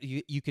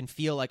rejected. You can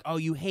feel like, oh,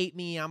 you hate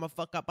me, I'm a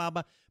fuck up, blah,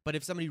 blah. But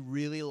if somebody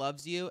really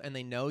loves you and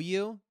they know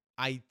you,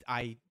 I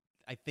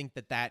think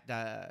that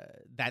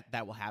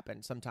will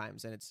happen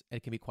sometimes, and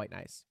it can be quite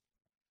nice.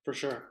 For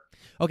sure.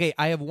 Okay,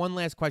 I have one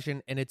last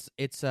question, and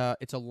it's a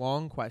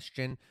long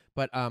question,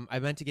 but I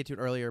meant to get to it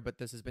earlier, but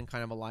this has been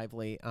kind of a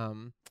lively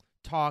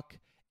talk,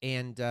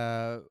 and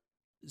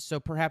so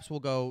perhaps we'll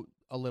go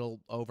a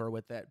little over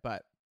with it.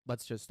 But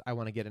I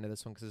want to get into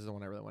this one because this is the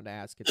one I really wanted to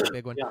ask. It's a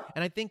big one. Yeah.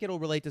 And I think it'll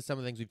relate to some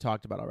of the things we've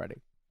talked about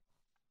already.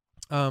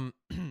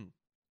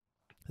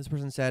 This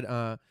person said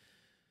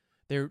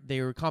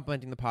they were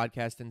complimenting the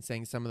podcast and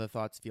saying some of the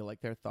thoughts feel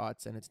like their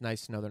thoughts, and it's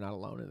nice to know they're not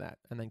alone in that.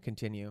 And then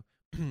continue.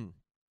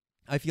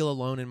 I feel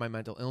alone in my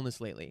mental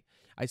illness lately.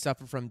 I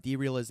suffer from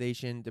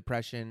derealization,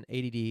 depression,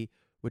 ADD,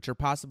 which are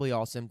possibly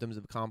all symptoms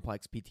of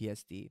complex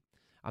PTSD.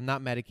 I'm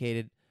not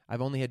medicated.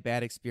 I've only had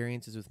bad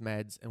experiences with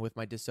meds, and with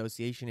my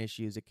dissociation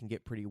issues, it can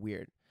get pretty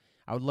weird.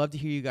 I would love to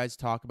hear you guys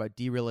talk about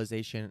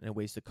derealization and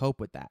ways to cope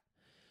with that.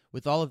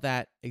 With all of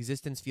that,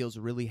 existence feels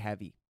really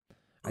heavy.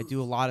 I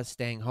do a lot of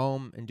staying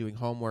home and doing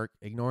homework,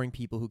 ignoring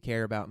people who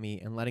care about me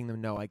and letting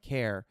them know I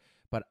care,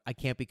 but I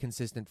can't be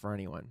consistent for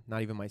anyone,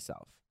 not even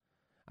myself.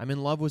 I'm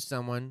in love with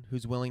someone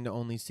who's willing to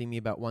only see me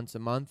about once a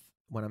month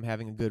when I'm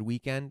having a good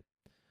weekend.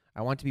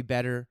 I want to be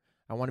better.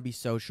 I want to be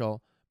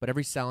social, but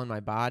every cell in my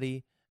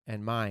body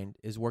and mind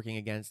is working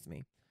against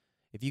me.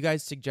 If you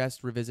guys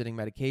suggest revisiting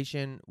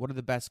medication, what are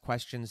the best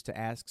questions to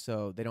ask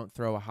so they don't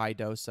throw a high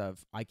dose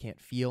of I can't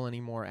feel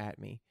anymore at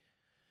me?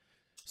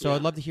 So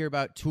I'd love to hear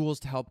about tools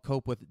to help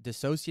cope with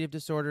dissociative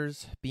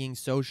disorders, being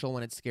social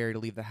when it's scary to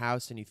leave the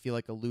house and you feel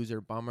like a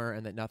loser bummer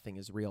and that nothing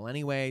is real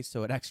anyway,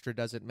 so it extra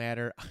doesn't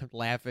matter. I'm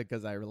laughing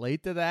because I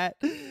relate to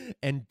that.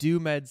 And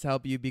do meds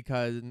help you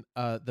become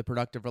the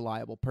productive,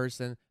 reliable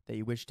person that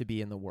you wish to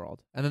be in the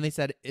world? And then they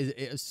said,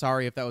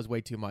 sorry if that was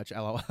way too much,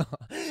 LOL.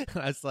 I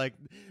was like,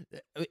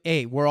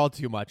 hey, we're all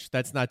too much.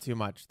 That's not too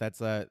much. That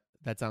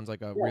sounds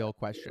like a real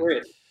question.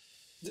 Great.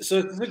 So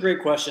it's a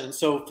great question.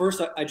 So first,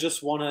 I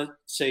just want to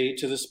say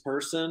to this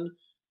person,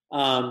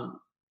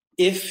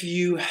 if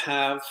you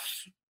have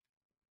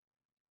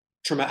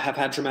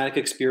had traumatic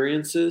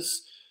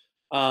experiences,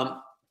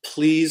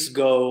 please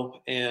go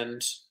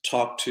and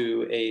talk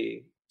to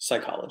a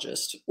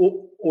psychologist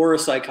or a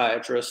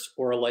psychiatrist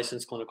or a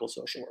licensed clinical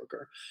social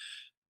worker.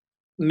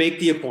 Make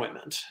the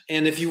appointment.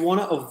 And if you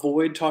want to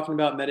avoid talking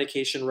about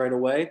medication right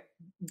away,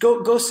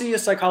 go see a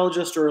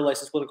psychologist or a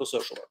licensed clinical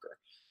social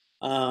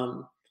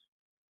worker.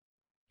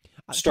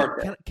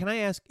 Start there. Can I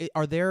ask,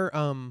 are there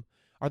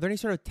any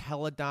sort of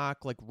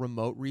teledoc, like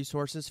remote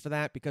resources for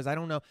that? Because I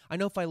don't know. I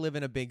know if I live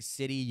in a big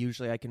city,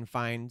 usually I can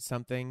find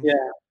something.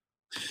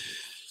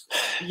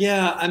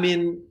 Yeah. I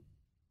mean,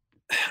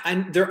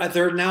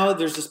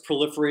 there's this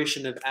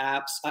proliferation of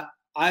apps.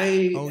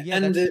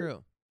 That's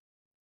true.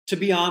 To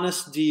be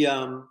honest, the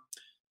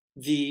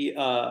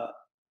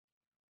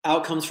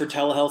outcomes for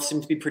telehealth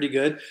seem to be pretty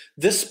good.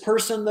 This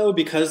person, though,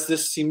 because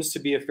this seems to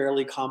be a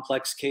fairly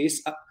complex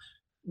case,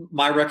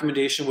 my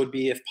recommendation would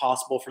be, if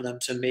possible, for them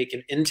to make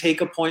an intake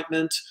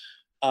appointment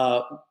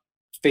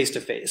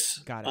face-to-face.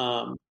 Got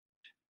it.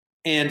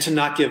 And to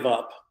not give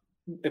up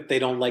if they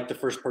don't like the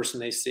first person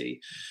they see.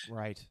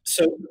 Right.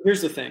 So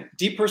here's the thing.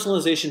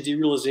 Depersonalization,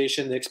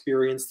 derealization, the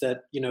experience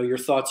that, your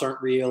thoughts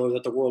aren't real or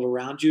that the world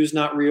around you is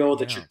not real,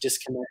 that you're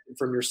disconnected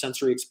from your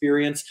sensory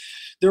experience.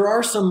 There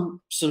are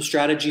some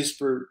strategies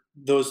for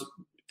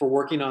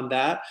working on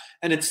that.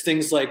 And it's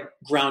things like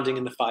grounding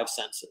in the five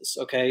senses.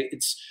 Okay.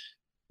 It's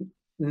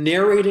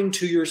narrating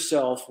to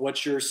yourself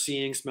what you're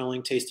seeing,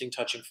 smelling, tasting,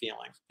 touching,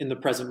 feeling in the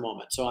present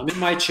moment. So I'm in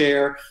my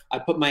chair. I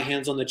put my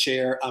hands on the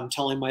chair. I'm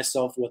telling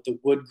myself what the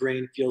wood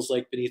grain feels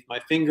like beneath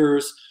my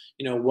fingers,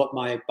 what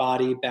my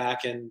body,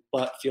 back, and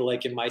butt feel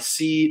like in my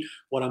seat,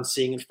 what I'm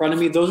seeing in front of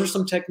me. Those are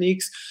some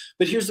techniques.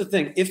 But here's the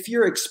thing. If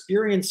you're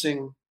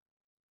experiencing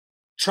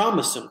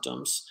trauma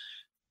symptoms,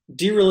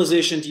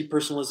 derealization,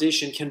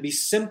 depersonalization can be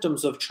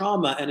symptoms of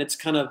trauma. And it's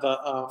kind of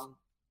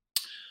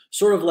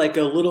sort of like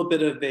a little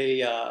bit of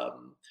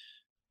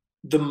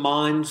the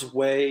mind's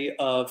way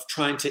of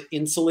trying to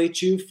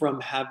insulate you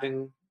from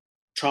having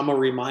trauma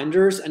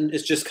reminders, and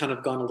it's just kind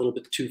of gone a little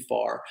bit too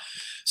far.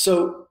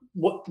 So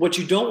what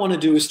you don't want to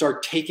do is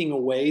start taking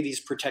away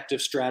these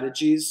protective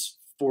strategies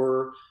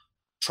for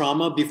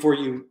trauma before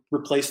you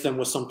replace them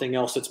with something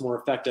else that's more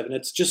effective. And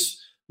it's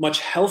just much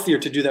healthier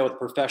to do that with a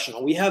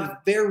professional. We have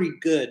very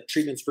good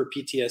treatments for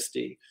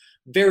PTSD,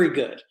 very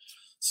good.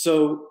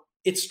 So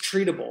it's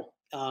treatable.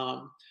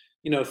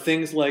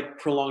 Things like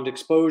prolonged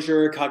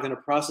exposure,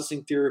 cognitive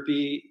processing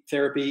therapy,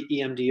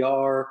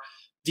 EMDR.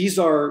 These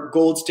are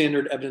gold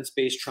standard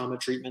evidence-based trauma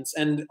treatments.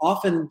 And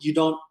often you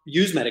don't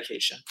use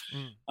medication.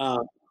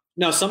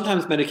 Now,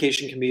 sometimes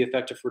medication can be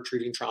effective for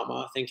treating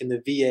trauma. I think in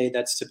the VA,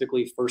 that's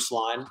typically first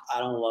line. I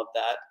don't love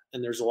that.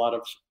 And there's a lot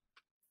of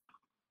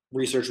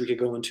research we could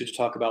go into to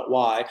talk about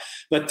why.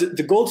 But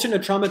the gold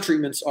standard trauma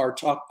treatments are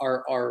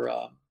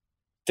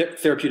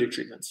therapeutic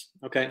treatments.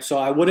 Okay. So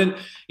I wouldn't,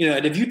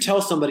 and if you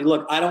tell somebody,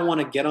 look, I don't want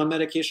to get on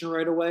medication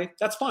right away,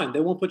 that's fine. They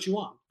won't put you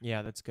on.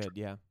 Yeah, that's good.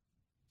 Yeah.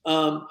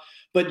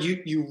 But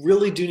you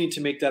really do need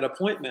to make that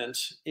appointment.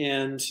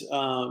 And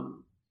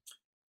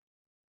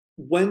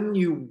when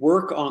you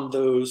work on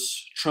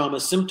those trauma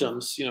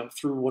symptoms,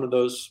 through one of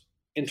those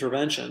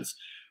interventions,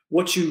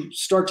 what you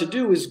start to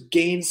do is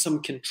gain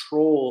some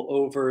control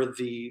over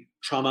the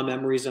trauma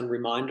memories and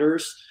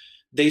reminders.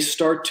 They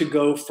start to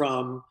go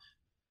from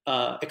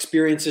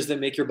experiences that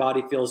make your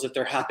body feel as if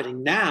they're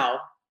happening now,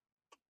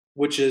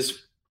 which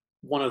is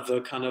one of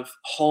the kind of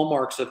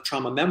hallmarks of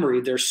trauma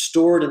memory. They're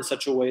stored in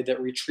such a way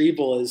that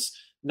retrieval is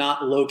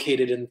not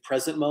located in the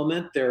present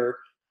moment.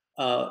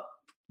 The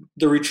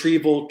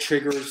retrieval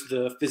triggers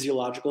the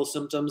physiological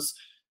symptoms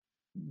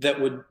that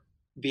would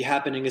be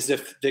happening as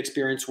if the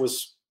experience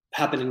was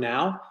happening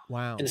now,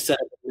 Wow. instead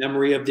of the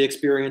memory of the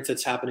experience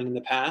that's happening in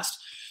the past.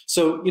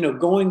 So,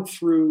 going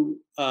through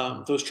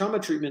those trauma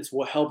treatments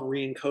will help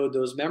re-encode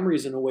those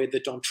memories in a way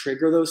that don't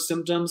trigger those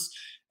symptoms.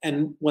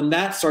 And when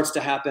that starts to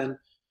happen,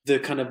 the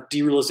kind of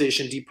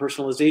derealization,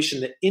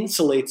 depersonalization that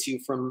insulates you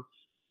from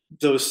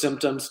those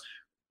symptoms,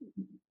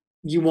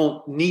 you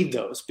won't need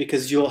those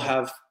because you'll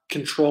have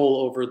control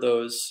over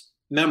those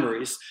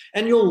memories.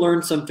 And you'll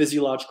learn some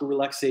physiological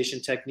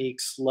relaxation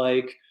techniques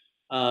like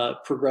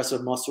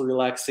progressive muscle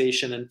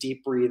relaxation and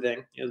deep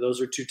breathing.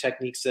 Those are two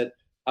techniques that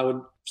I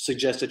would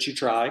suggest that you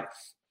try.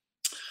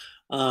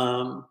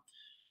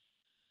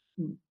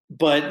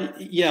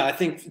 But yeah, I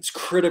think it's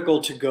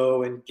critical to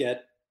go and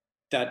get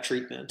that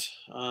treatment.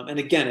 And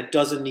again, it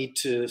doesn't need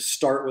to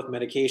start with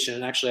medication.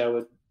 And actually, I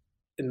would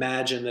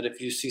imagine that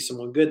if you see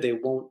someone good, they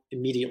won't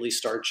immediately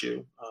start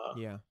you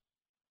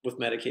with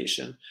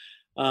medication.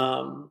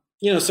 Some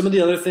of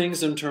the other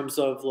things in terms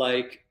of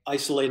like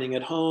isolating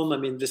at home, I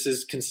mean, this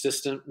is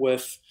consistent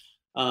with,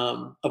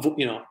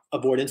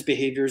 avoidance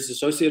behaviors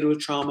associated with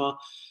trauma.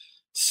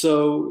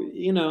 So,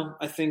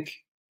 I think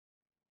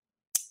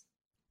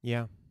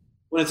when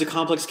it's a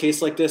complex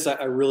case like this,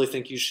 I really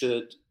think you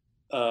should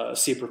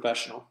see a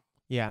professional.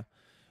 Yeah,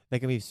 that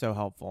can be so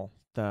helpful.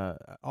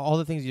 All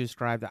the things you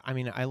described, I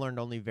mean, I learned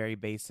only very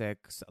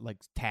basics like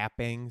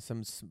tapping,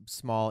 some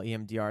small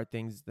EMDR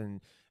things.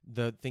 Then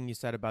the thing you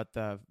said about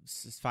the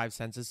 5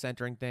 senses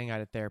centering thing, I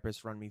had a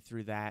therapist run me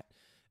through that,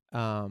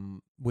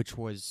 which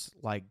was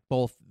like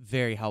both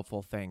very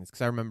helpful things.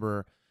 Because I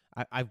remember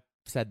I've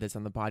said this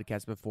on the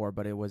podcast before,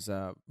 but it was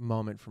a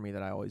moment for me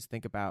that I always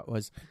think about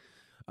was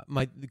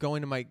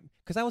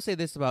because I will say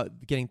this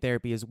about getting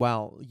therapy as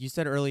well. You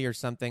said earlier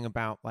something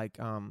about like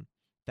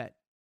that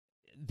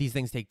these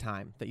things take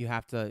time, that you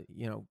have to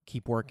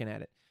keep working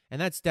at it,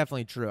 and that's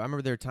definitely true. I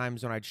remember there are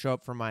times when I'd show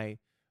up for my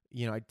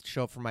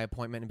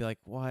appointment and be like,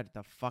 what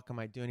the fuck am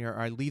I doing here? Or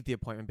I leave the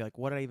appointment and be like,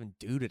 what did I even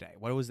do today?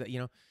 What was that?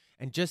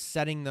 And just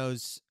setting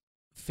those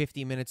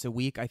 50 minutes a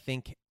week, I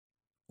think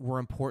were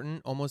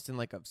important, almost in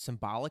like a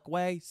symbolic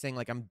way, saying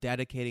like I'm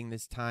dedicating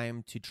this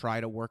time to try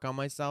to work on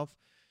myself.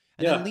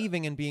 And then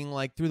leaving and being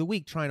like through the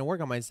week trying to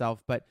work on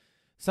myself, but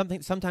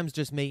sometimes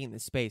just making the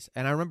space.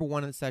 And I remember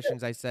one of the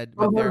sessions I said,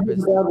 my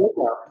therapist,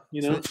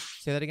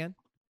 say that again.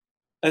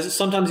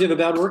 Sometimes you have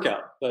a bad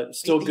workout, but it's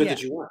still good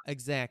that you went.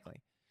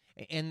 Exactly.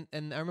 And I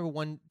remember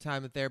one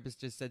time the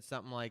therapist just said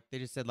something like, they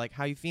just said like,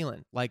 how you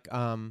feeling? Like,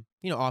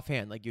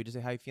 offhand, like you would just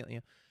say, how you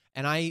feeling?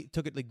 And I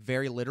took it like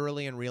very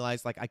literally and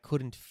realized like I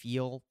couldn't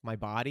feel my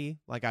body.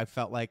 Like I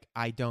felt like,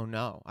 I don't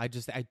know. I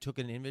took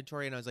an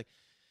inventory and I was like,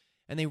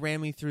 and they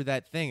ran me through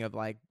that thing of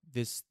like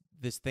this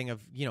thing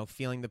of,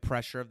 feeling the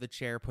pressure of the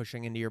chair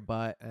pushing into your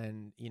butt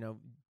and,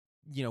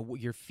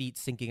 your feet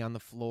sinking on the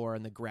floor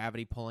and the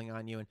gravity pulling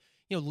on you. And,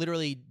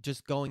 literally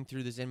just going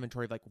through this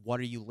inventory of like, what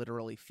are you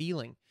literally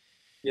feeling?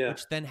 Yeah.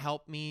 Which then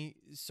helped me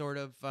sort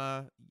of,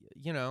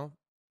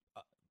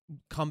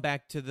 come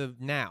back to the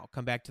now,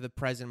 come back to the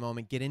present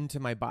moment, get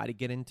into my body,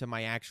 get into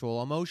my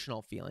actual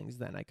emotional feelings.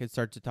 Then I could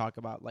start to talk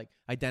about like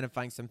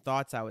identifying some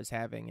thoughts I was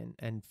having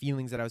and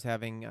feelings that I was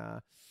having,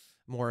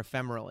 more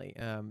ephemerally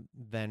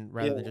than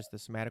just the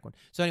somatic one.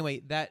 So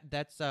anyway,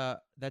 that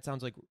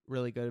sounds like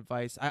really good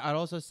advice. I'd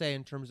also say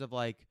in terms of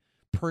like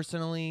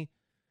personally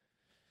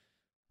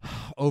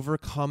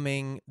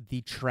overcoming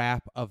the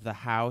trap of the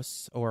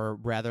house, or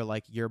rather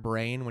like your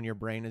brain, when your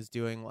brain is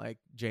doing like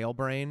jail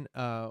brain,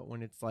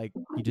 when it's like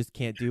you just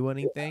can't do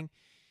anything.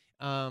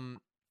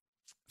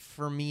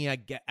 For me, I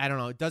don't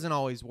know, it doesn't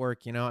always work,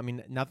 I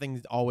mean,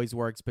 nothing always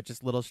works, but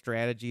just little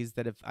strategies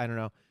that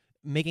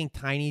making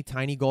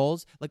tiny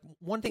goals. Like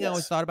one thing I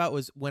always thought about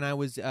was when I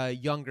was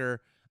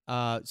younger,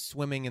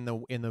 swimming in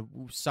the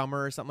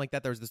summer or something like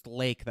that. There was this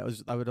lake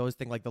I would always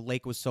think like the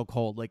lake was so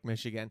cold, Lake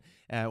Michigan,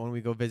 when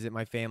we go visit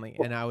my family.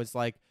 And I was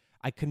like,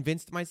 I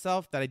convinced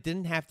myself that I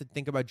didn't have to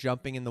think about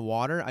jumping in the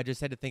water. I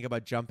just had to think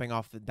about jumping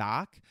off the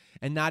dock,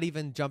 and not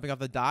even jumping off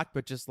the dock,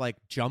 but just like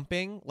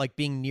jumping, like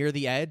being near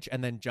the edge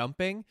and then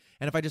jumping.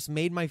 And if I just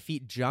made my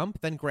feet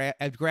jump, then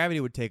gravity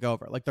would take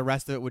over. Like the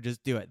rest of it would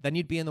just do it. Then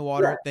you'd be in the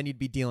water. Then you'd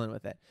be dealing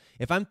with it.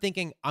 If I'm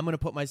thinking I'm going to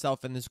put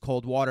myself in this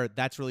cold water,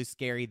 that's really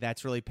scary.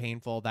 That's really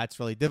painful. That's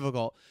really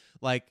difficult.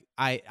 Like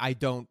I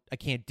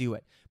can't do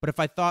it. But if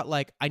I thought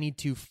like I need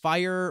to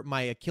fire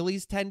my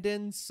Achilles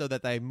tendons so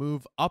that I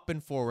move up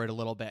and forward a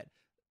little bit,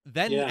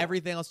 then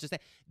everything else just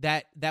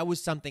that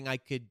was something I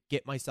could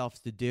get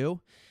myself to do.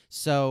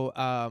 So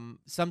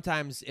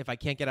sometimes if I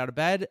can't get out of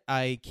bed,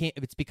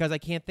 it's because I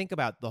can't think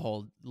about the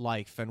whole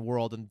life and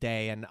world and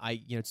day, and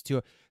it's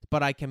too.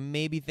 But I can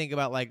maybe think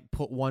about like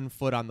put one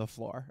foot on the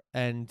floor,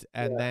 and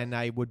then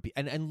I would be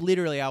and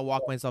literally I'll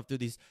walk myself through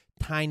these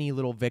tiny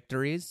little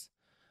victories.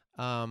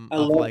 I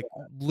of love like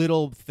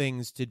little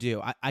things to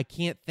do. I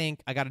can't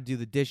think I got to do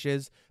the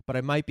dishes, but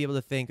I might be able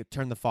to think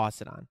turn the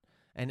faucet on.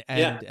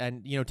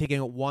 And you know, taking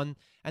it one,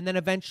 and then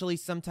eventually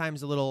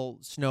sometimes a little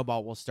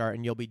snowball will start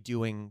and you'll be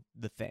doing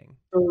the thing.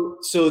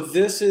 So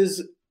this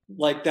is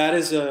like, that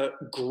is a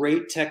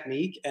great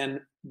technique. And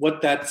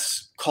what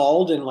that's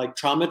called in like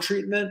trauma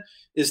treatment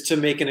is to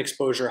make an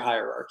exposure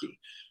hierarchy,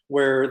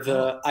 where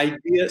the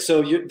idea,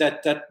 so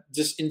that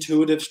just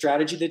intuitive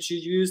strategy that you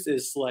used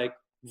is like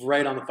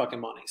right on the fucking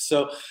money.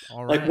 So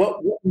All like right.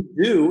 what we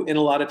do in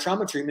a lot of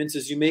trauma treatments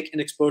is you make an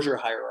exposure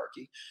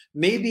hierarchy.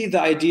 Maybe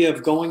the idea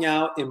of going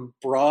out in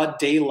broad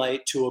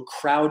daylight to a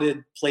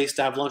crowded place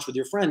to have lunch with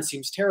your friends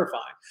seems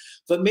terrifying.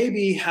 But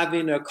maybe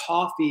having a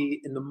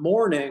coffee in the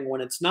morning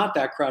when it's not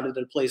that crowded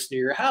at a place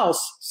near your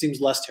house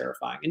seems less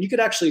terrifying. And you could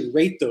actually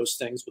rate those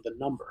things with a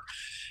number.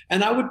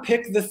 And I would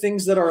pick the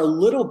things that are a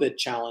little bit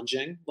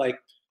challenging, like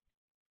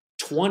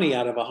 20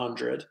 out of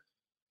 100,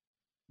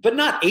 but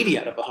not 80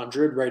 out of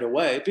 100 right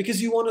away,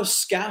 because you want to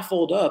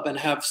scaffold up and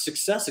have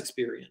success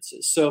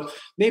experiences. So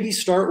maybe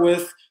start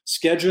with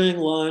scheduling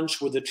lunch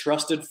with a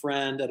trusted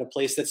friend at a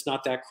place that's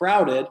not that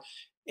crowded,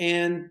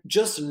 and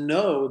just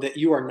know that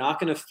you are not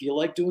going to feel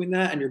like doing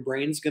that, and your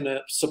brain's going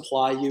to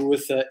supply you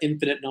with an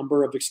infinite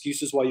number of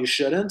excuses why you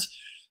shouldn't.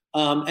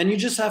 And you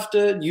just have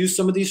to use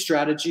some of these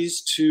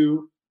strategies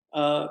to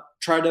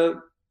try to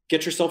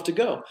get yourself to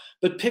go.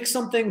 But pick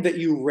something that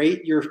you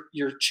rate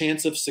your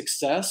chance of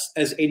success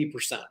as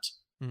 80%.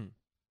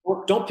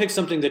 Or don't pick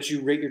something that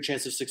you rate your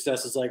chance of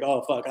success as like,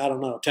 oh fuck, I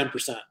don't know,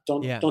 10%.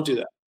 Don't do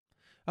that.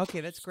 Okay,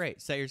 that's great.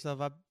 Set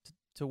yourself up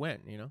to win,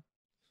 you know?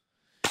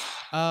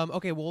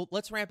 Okay, well,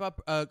 let's wrap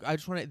up. I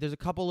just want to, there's a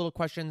couple little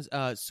questions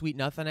Sweet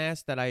Nothing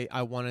asked that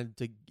I wanted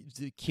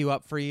to queue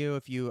up for you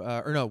if you,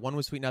 or no, one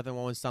was Sweet Nothing,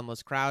 one was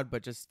Sunless Crowd,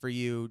 but just for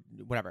you,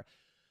 whatever.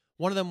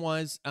 One of them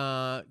was,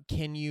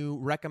 can you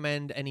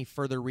recommend any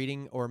further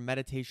reading or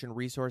meditation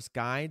resource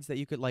guides that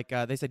you could, like,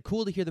 they said,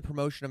 cool to hear the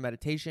promotion of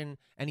meditation.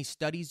 Any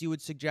studies you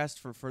would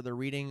suggest for further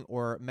reading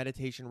or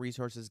meditation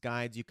resources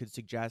guides you could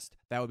suggest?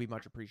 That would be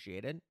much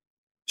appreciated.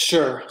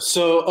 Sure.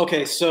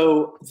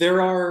 So there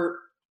are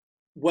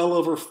well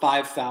over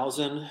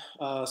 5,000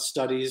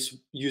 studies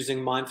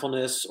using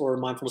mindfulness or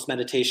mindfulness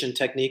meditation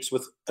techniques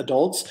with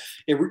adults.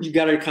 You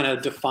got to kind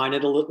of define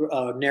it a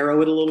little,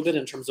 narrow it a little bit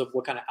in terms of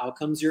what kind of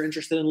outcomes you're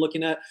interested in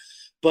looking at.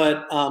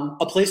 But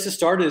a place to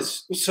start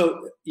is,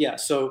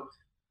 so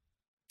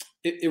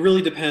it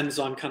really depends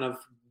on kind of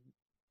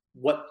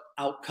what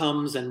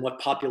outcomes and what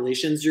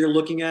populations you're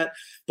looking at.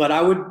 But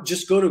I would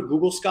just go to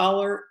Google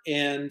Scholar,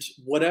 and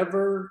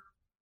whatever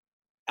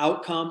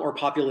outcome or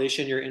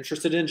population you're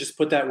interested in, just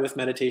put that with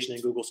meditation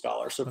in Google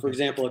Scholar. So for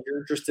example, if you're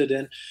interested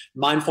in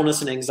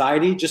mindfulness and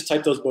anxiety, just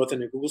type those both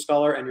into Google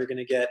Scholar and you're going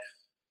to get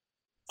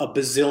a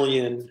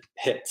bazillion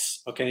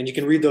hits. Okay. And you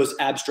can read those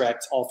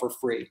abstracts all for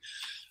free.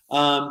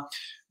 But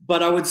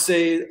I would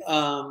say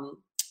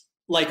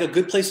like a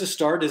good place to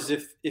start is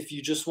if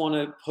you just want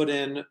to put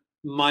in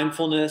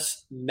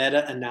mindfulness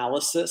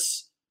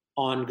meta-analysis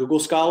on Google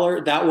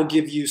Scholar, that will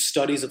give you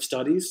studies of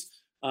studies.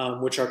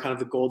 Which are kind of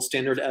the gold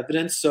standard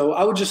evidence. So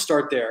I would just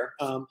start there.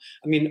 I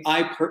mean,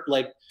 I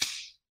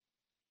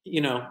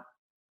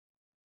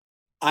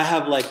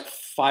have like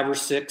 5 or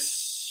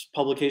 6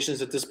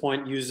 publications at this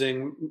point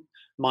using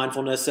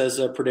mindfulness as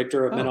a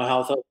predictor of mental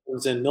health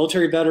outcomes in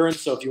military veterans.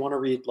 So if you want to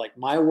read like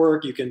my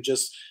work, you can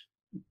just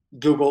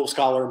Google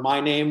Scholar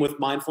my name with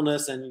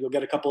mindfulness and you'll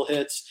get a couple of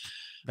hits.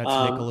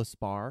 That's Nicholas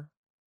Barr.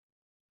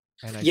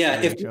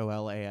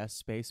 Nicholas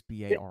space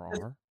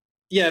Barr.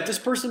 Yeah, if this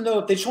person, though,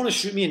 if they just want to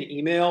shoot me an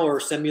email or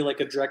send me like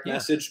a direct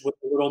message with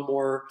a little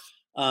more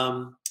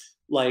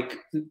like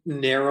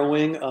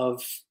narrowing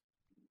of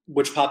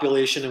which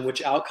population and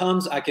which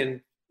outcomes, I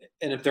can,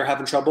 and if they're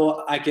having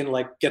trouble, I can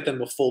like get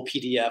them a full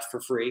PDF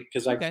for free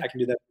because I can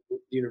do that at the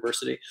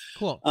university.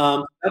 Cool.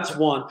 That's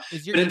one.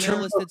 Is your email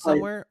listed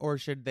somewhere, or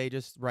should they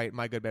just write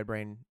My Good Bad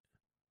Brain?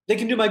 They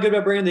can do My Good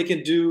Bad Brain. They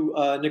can do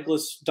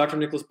Dr.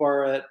 Nicholas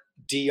Barr at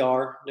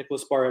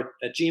Nicholas Barr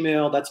at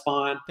Gmail. That's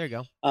fine. There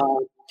you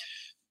go.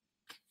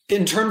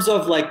 In terms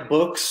of like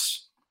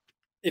books,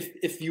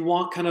 if you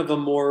want kind of a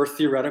more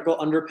theoretical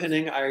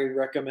underpinning, I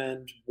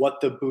recommend What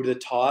the Buddha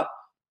Taught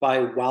by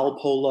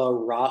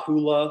Walpola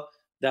Rahula.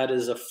 That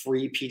is a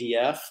free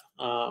PDF.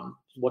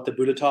 What the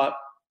Buddha Taught.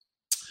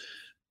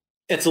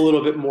 It's a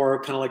little bit more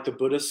kind of like the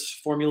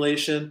Buddhist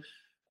formulation.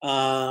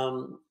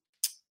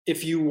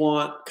 If you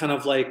want kind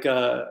of like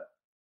a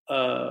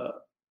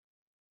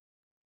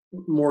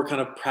more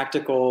kind of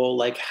practical,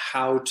 like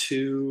how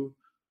to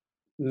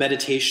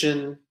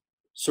meditation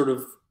sort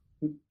of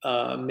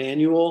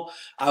manual,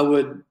 I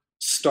would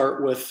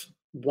start with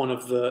one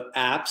of the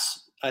apps.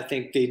 I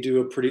think they do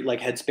a pretty, like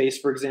Headspace,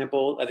 for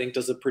example, I think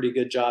does a pretty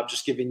good job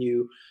just giving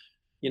you,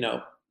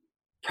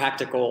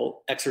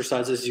 practical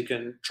exercises you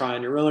can try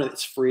on your own.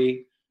 It's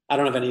free. I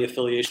don't have any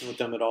affiliation with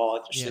them at all. I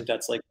just think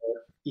that's like an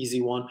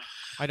easy one.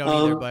 I don't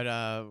either, but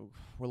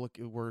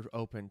we're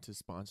open to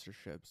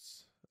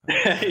sponsorships.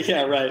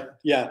 Yeah, right.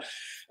 Yeah.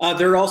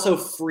 They're also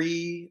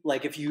free.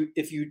 Like if you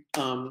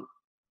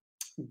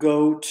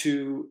go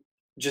to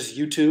just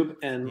YouTube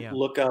and Yeah.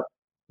 look up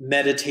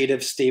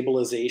meditative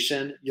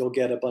stabilization. You'll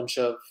get a bunch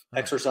of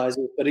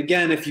exercises. But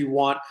again, if you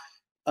want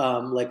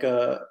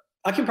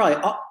I can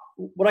probably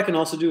what I can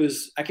also do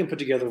is I can put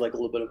together like a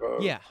little bit of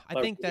a Yeah,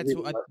 I think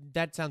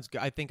that sounds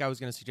good. I think I was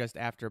going to suggest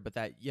after, but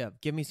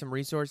give me some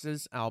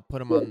resources. I'll put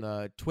them on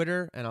the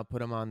Twitter, and I'll put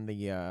them on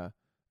the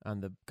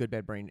Good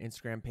Bad Brain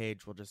Instagram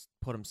page. We'll just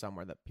put them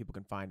somewhere that people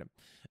can find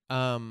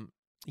them.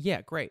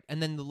 Yeah, great.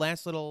 And then the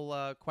last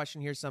little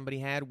question here somebody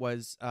had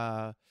was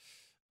and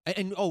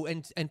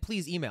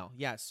please email.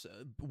 Yes,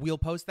 we'll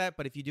post that.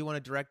 But if you do want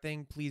a direct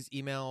thing, please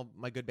email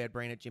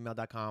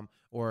mygoodbadbrain@gmail.com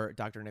or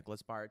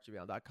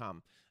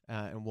drnicholasbarr@gmail.com.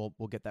 And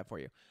we'll get that for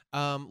you.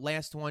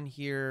 Last one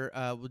here.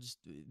 We'll just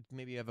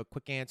maybe have a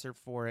quick answer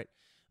for it.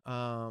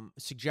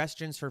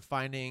 Suggestions for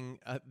finding.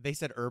 They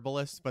said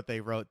herbalist, but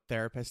they wrote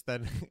therapist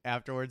then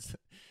afterwards.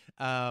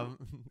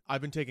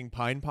 I've been taking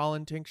pine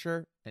pollen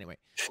tincture. Anyway,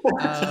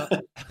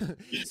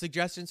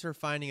 suggestions for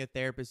finding a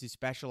therapist who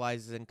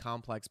specializes in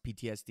complex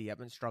PTSD. I've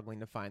been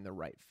struggling to find the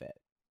right fit.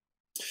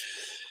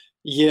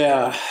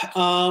 Yeah.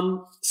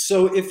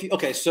 So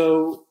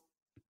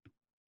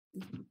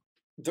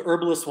the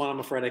herbalist one, I'm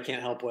afraid I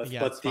can't help with.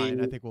 Yeah, but the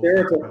fine. I think we'll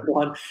therapist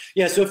one,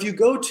 yeah. So if you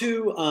go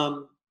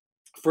to,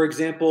 for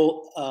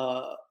example,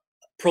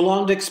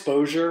 prolonged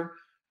exposure,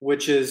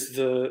 which is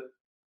the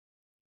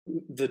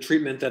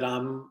treatment that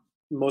I'm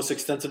most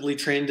extensively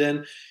trained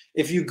in.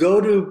 If you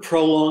go to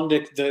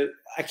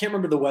I can't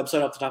remember the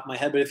website off the top of my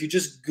head, but if you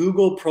just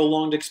Google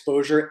prolonged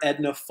exposure,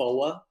 Edna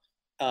Foa,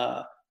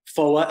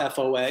 FOA,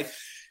 F-O-A,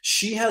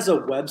 she has a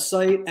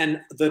website, and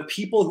the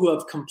people who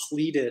have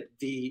completed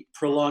the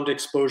prolonged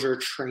exposure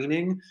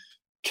training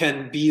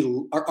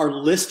are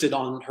listed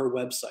on her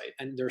website,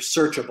 and they're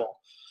searchable.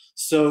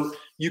 So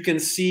you can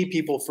see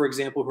people, for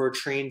example, who are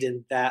trained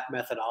in that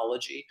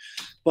methodology.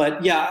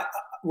 But yeah,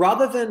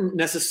 rather than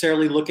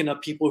necessarily looking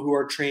up people who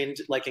are trained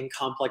like in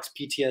complex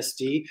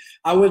PTSD,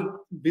 I would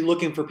be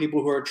looking for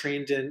people who are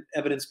trained in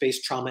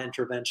evidence-based trauma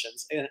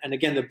interventions. And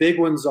again, the big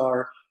ones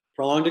are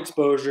prolonged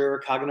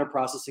exposure, cognitive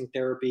processing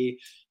therapy,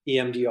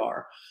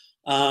 EMDR.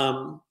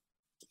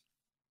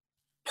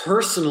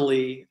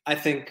 Personally, I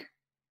think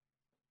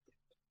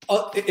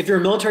if you're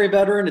a military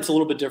veteran, it's a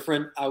little bit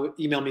different. I would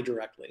email me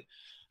directly.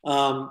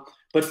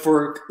 But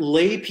for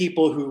lay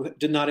people who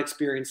did not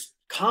experience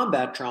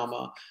combat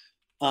trauma,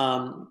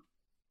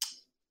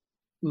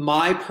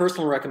 my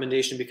personal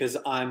recommendation, because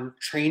I'm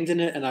trained in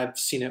it and I've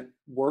seen it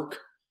work,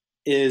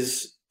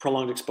 is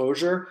prolonged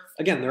exposure.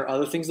 Again, there are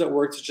other things that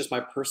work. It's just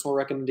my personal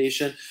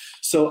recommendation.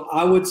 So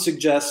I would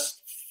suggest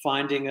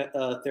finding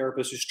a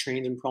therapist who's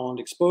trained in prolonged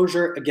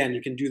exposure. Again,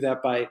 you can do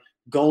that by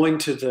going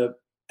to the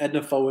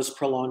Edna Foa's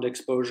prolonged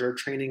exposure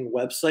training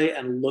website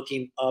and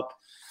looking up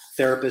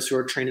therapists who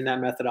are trained in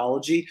that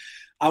methodology.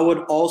 I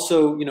would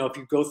also, if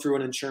you go through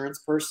an insurance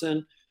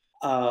person,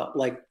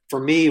 like for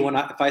me,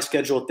 if I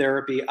schedule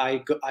therapy,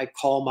 I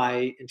call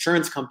my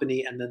insurance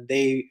company, and then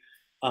they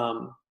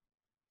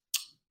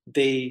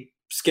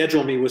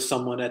schedule me with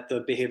someone at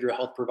the behavioral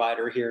health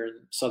provider here in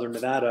Southern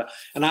Nevada.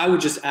 And I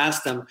would just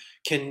ask them,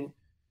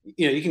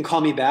 you can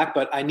call me back,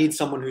 but I need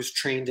someone who's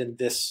trained in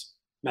this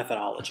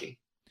methodology.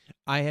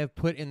 I have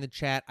put in the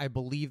chat, I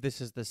believe this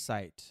is the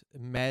site,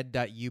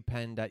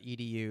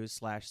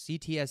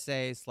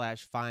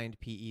 med.upenn.edu/CTSA/find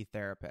PE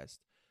therapist.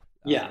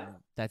 Yeah.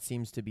 That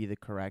seems to be the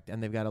correct.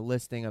 And they've got a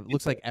listing of,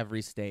 looks like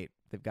every state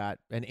they've got,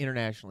 and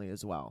internationally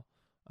as well.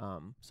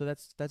 So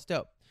that's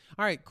dope.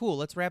 All right, cool.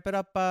 Let's wrap it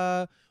up.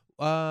 Do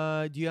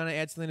you want to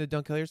add something to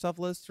Don't Kill Yourself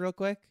list real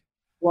quick?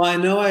 Well, I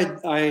know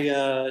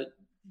I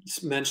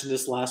mentioned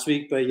this last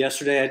week, but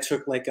yesterday I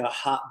took like a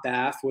hot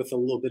bath with a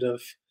little bit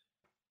of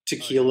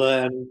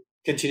tequila and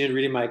continued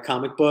reading my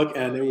comic book,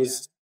 and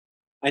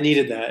I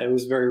needed that. It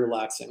was very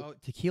relaxing. Oh,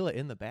 tequila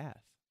in the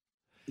bath.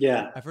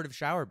 Yeah. I've heard of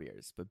shower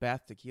beers, but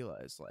bath tequila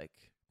is like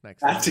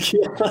next. Bath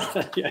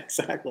tequila. Yeah,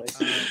 exactly.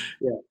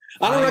 Yeah.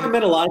 I don't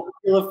recommend a lot of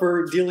tequila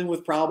for dealing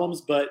with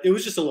problems, but it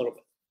was just a little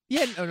bit.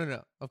 Yeah,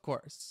 no. Of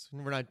course.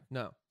 We're not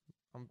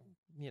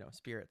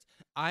spirits.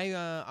 I'm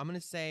going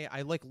to say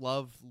I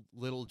love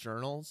little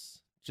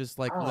journals. Just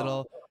like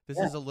this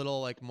is a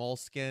little like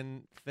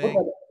moleskin thing.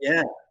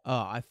 Yeah. Oh,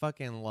 I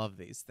fucking love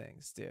these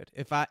things, dude.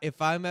 If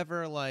I'm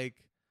ever like,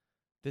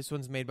 this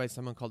one's made by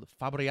someone called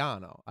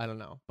Fabriano. I don't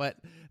know, but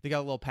they got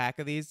a little pack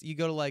of these. You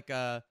go to like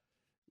a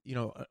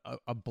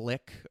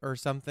Blick or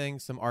something,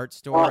 some art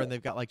store, and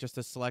they've got like just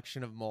a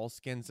selection of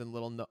moleskins and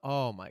little.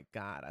 Oh my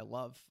god, I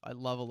love a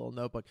little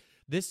notebook.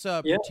 This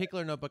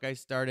particular notebook I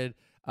started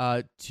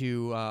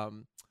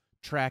to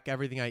track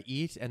everything I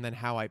eat and then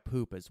how I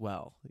poop as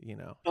well.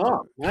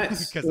 Oh,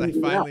 nice. Because I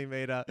finally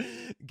made a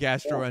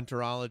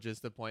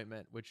gastroenterologist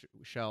appointment, which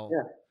shall.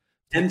 Yeah.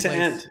 End to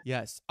end.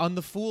 Yes. On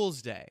the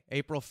Fool's Day,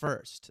 April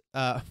 1st.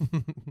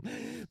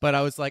 But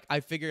I was like,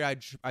 I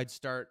figured I'd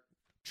start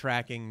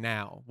tracking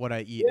now what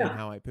I eat and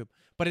how I poop.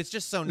 But it's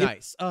just so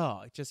nice.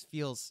 Oh, it just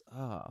feels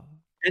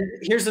And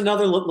here's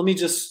another, let me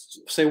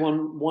just say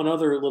one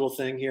other little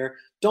thing here.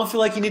 Don't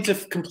feel like you need to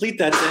complete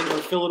that thing or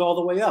fill it all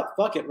the way up.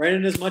 Fuck it. Write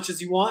in as much as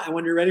you want. And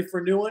when you're ready for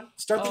a new one,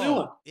 start the new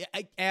one. Yeah,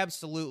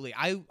 absolutely.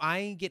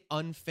 I get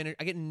unfinished.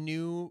 I get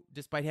new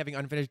despite having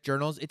unfinished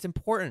journals. It's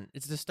important.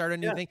 It's to start a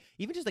new thing.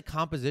 Even just a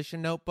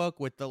composition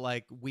notebook with the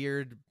like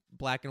weird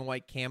black and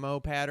white camo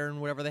pattern,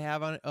 whatever they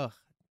have on it. Ugh,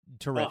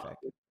 terrific.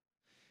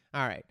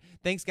 All right.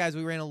 Thanks, guys.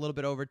 We ran a little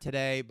bit over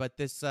today, but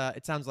this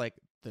it sounds like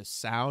the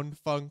sound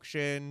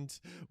functioned.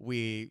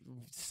 We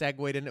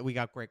segued in it. We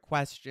got great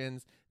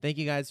questions. Thank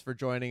you guys for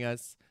joining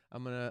us.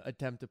 I'm going to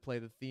attempt to play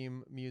the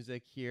theme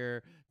music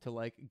here to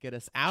like get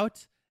us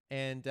out.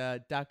 And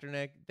Dr.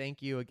 Nick,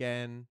 thank you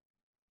again.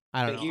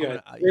 I don't know. You guys.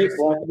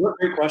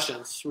 Great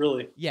questions,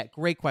 really. Yeah,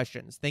 great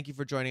questions. Thank you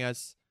for joining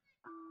us.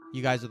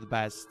 You guys are the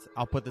best.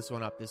 I'll put this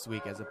one up this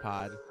week as a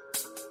pod.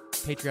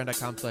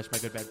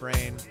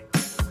 Patreon.com/mygoodbadbrain.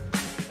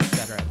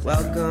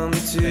 Welcome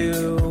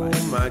to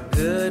my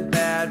good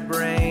bad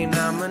brain.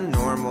 I'm a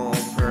normal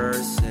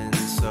person,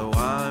 so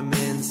I'm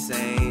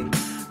insane.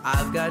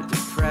 I've got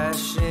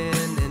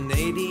depression and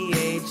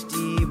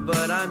ADHD,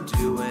 but I'm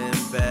doing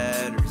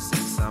better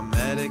since I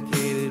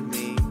medicated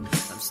me.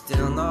 I'm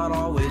still not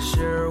always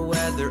sure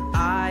whether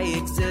I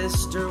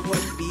exist or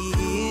what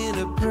being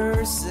a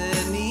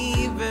person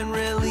even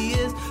really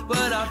is,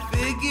 but I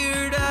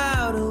figured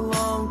out a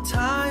long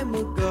time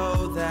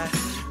ago that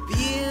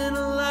being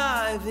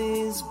alive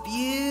is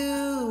beautiful.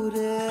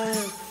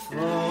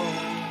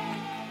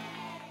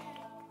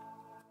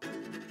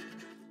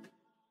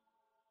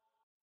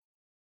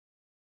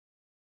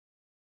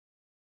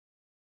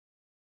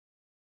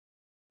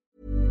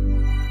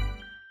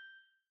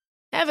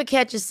 Ever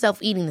catch yourself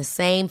eating the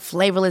same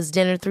flavorless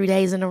dinner 3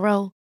 days in a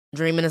row?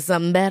 Dreaming of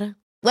something better?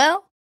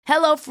 Well,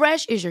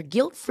 HelloFresh is your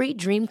guilt-free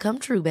dream come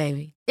true,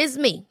 baby. It's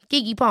me,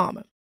 Keke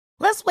Palmer.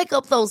 Let's wake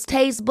up those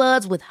taste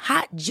buds with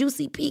hot,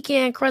 juicy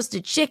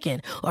pecan-crusted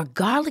chicken or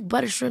garlic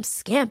butter shrimp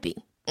scampi.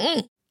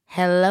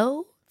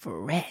 Hello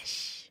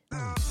Fresh.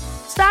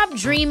 Stop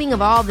dreaming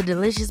of all the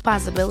delicious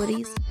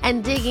possibilities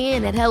and dig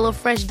in at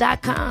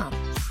HelloFresh.com.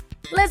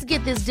 Let's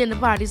get this dinner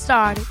party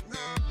started.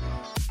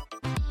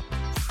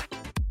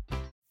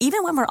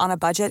 Even when we're on a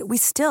budget, we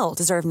still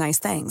deserve nice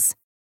things.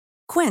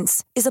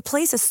 Quince is a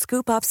place to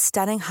scoop up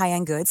stunning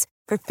high-end goods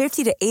for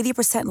 50 to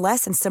 80%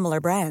 less than similar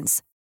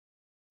brands.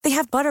 They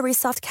have buttery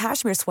soft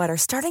cashmere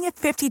sweaters starting at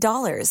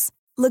 $50,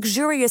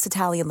 luxurious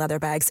Italian leather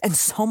bags, and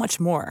so much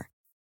more.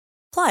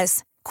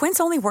 Plus, Quince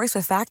only works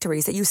with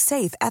factories that use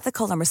safe,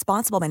 ethical, and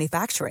responsible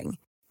manufacturing.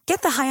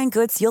 Get the high-end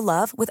goods you'll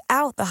love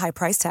without the high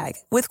price tag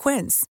with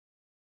Quince.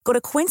 Go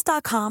to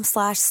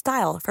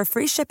quince.com/style for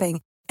free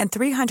shipping and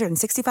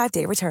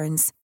 365-day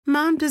returns.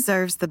 Mom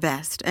deserves the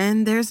best,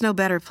 and there's no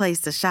better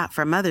place to shop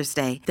for Mother's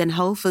Day than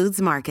Whole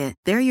Foods Market.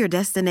 They're your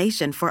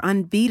destination for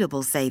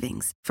unbeatable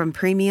savings, from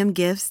premium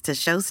gifts to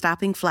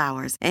show-stopping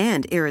flowers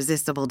and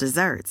irresistible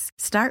desserts.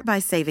 Start by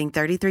saving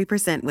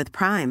 33% with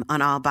Prime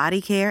on all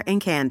body care and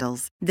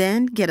candles.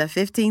 Then get a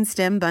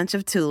 15-stem bunch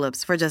of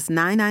tulips for just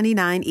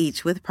 $9.99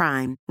 each with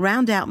Prime.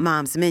 Round out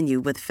Mom's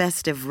menu with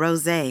festive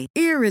rosé,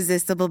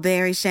 irresistible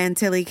berry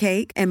chantilly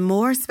cake, and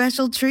more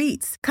special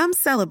treats. Come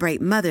celebrate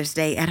Mother's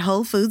Day at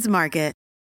Whole Foods Market